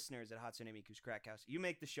good listeners at Hatsune Miku's Crack House. You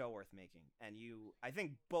make the show worth making. And I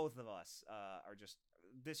think both of us are just,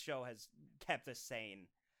 this show has kept us sane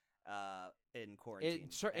in quarantine.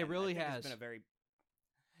 It really has.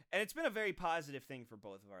 It's been a very positive thing for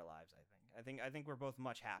both of our lives, I think. I think we're both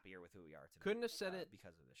much happier with who we are today. Couldn't have said it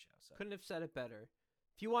because of this show. So. Couldn't have said it better.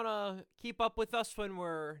 If you want to keep up with us when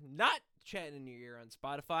we're not chatting in your ear on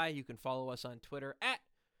Spotify, you can follow us on Twitter at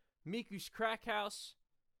Miku's Crack House.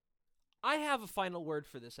 I have a final word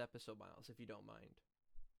for this episode, Miles, if you don't mind.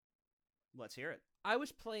 Let's hear it. I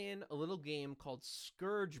was playing a little game called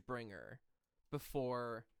Scourgebringer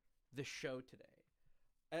before the show today.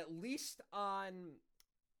 At least on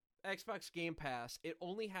Xbox Game Pass, it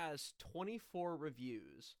only has 24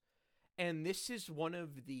 reviews. And this is one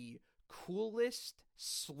of the coolest,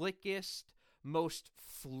 slickest, most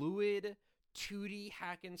fluid 2D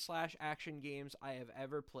hack and slash action games I have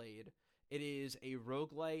ever played. It is a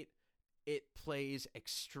roguelite. It plays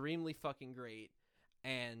extremely fucking great.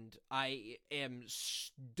 And I am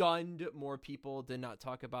stunned more people did not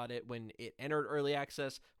talk about it when it entered early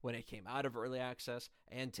access, when it came out of early access,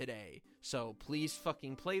 and today. So please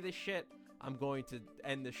fucking play this shit. I'm going to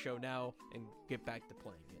end the show now and get back to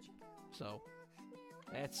playing it. So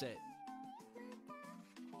that's it.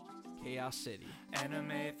 Chaos City.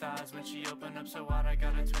 Anime thighs when she open up, so wide I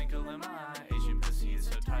got a twinkle in my eye. Asian pussy is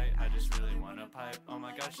so tight, I just really wanna pipe. Oh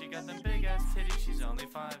my gosh, she got them big ass titties, she's only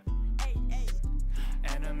 5.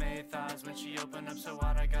 Anime thighs when she open up, so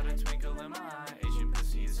wide I got a twinkle in my eye. Asian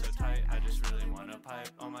pussy is so tight, I just really wanna pipe.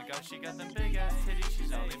 Oh my gosh, she got them big ass titties,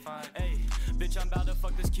 she's only 5. Hey, bitch, I'm about to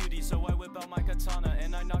fuck this cutie, so I whip out my katana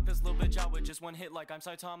and I knock this little bitch out with just one hit like I'm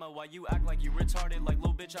Saitama. Why you act like you retarded? Like,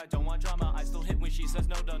 little bitch, I don't want drama. I still hit when she says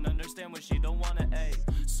no, don't understand when she don't wanna.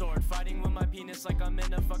 Sword fighting with my penis like I'm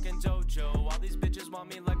in a fucking dojo. All these bitches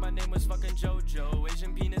want me like my name was fucking JoJo.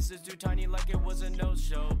 Asian penis is too tiny like it was a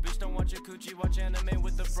no-show. Bitch, don't watch your coochie, watch anime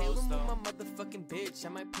with the bros though. With my motherfucking bitch, I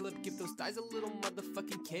might pull up, give those thighs a little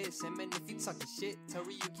motherfucking kiss. And man, if you talking shit, tell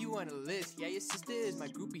Ryuki on a list. Yeah, your sister is my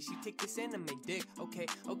groupie, she take this anime dick. Okay,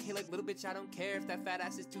 like little bitch, I don't care if that fat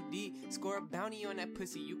ass is too deep. Score a bounty on that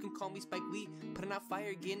pussy, you can call me Spike Lee. Putting out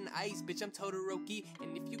fire, getting ice, bitch, I'm Todoroki.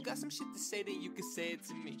 And if you got some shit to say, then you can say it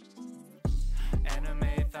to me.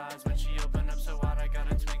 Anime thighs when she open up, so wide I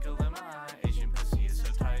got a twinkle in my eye.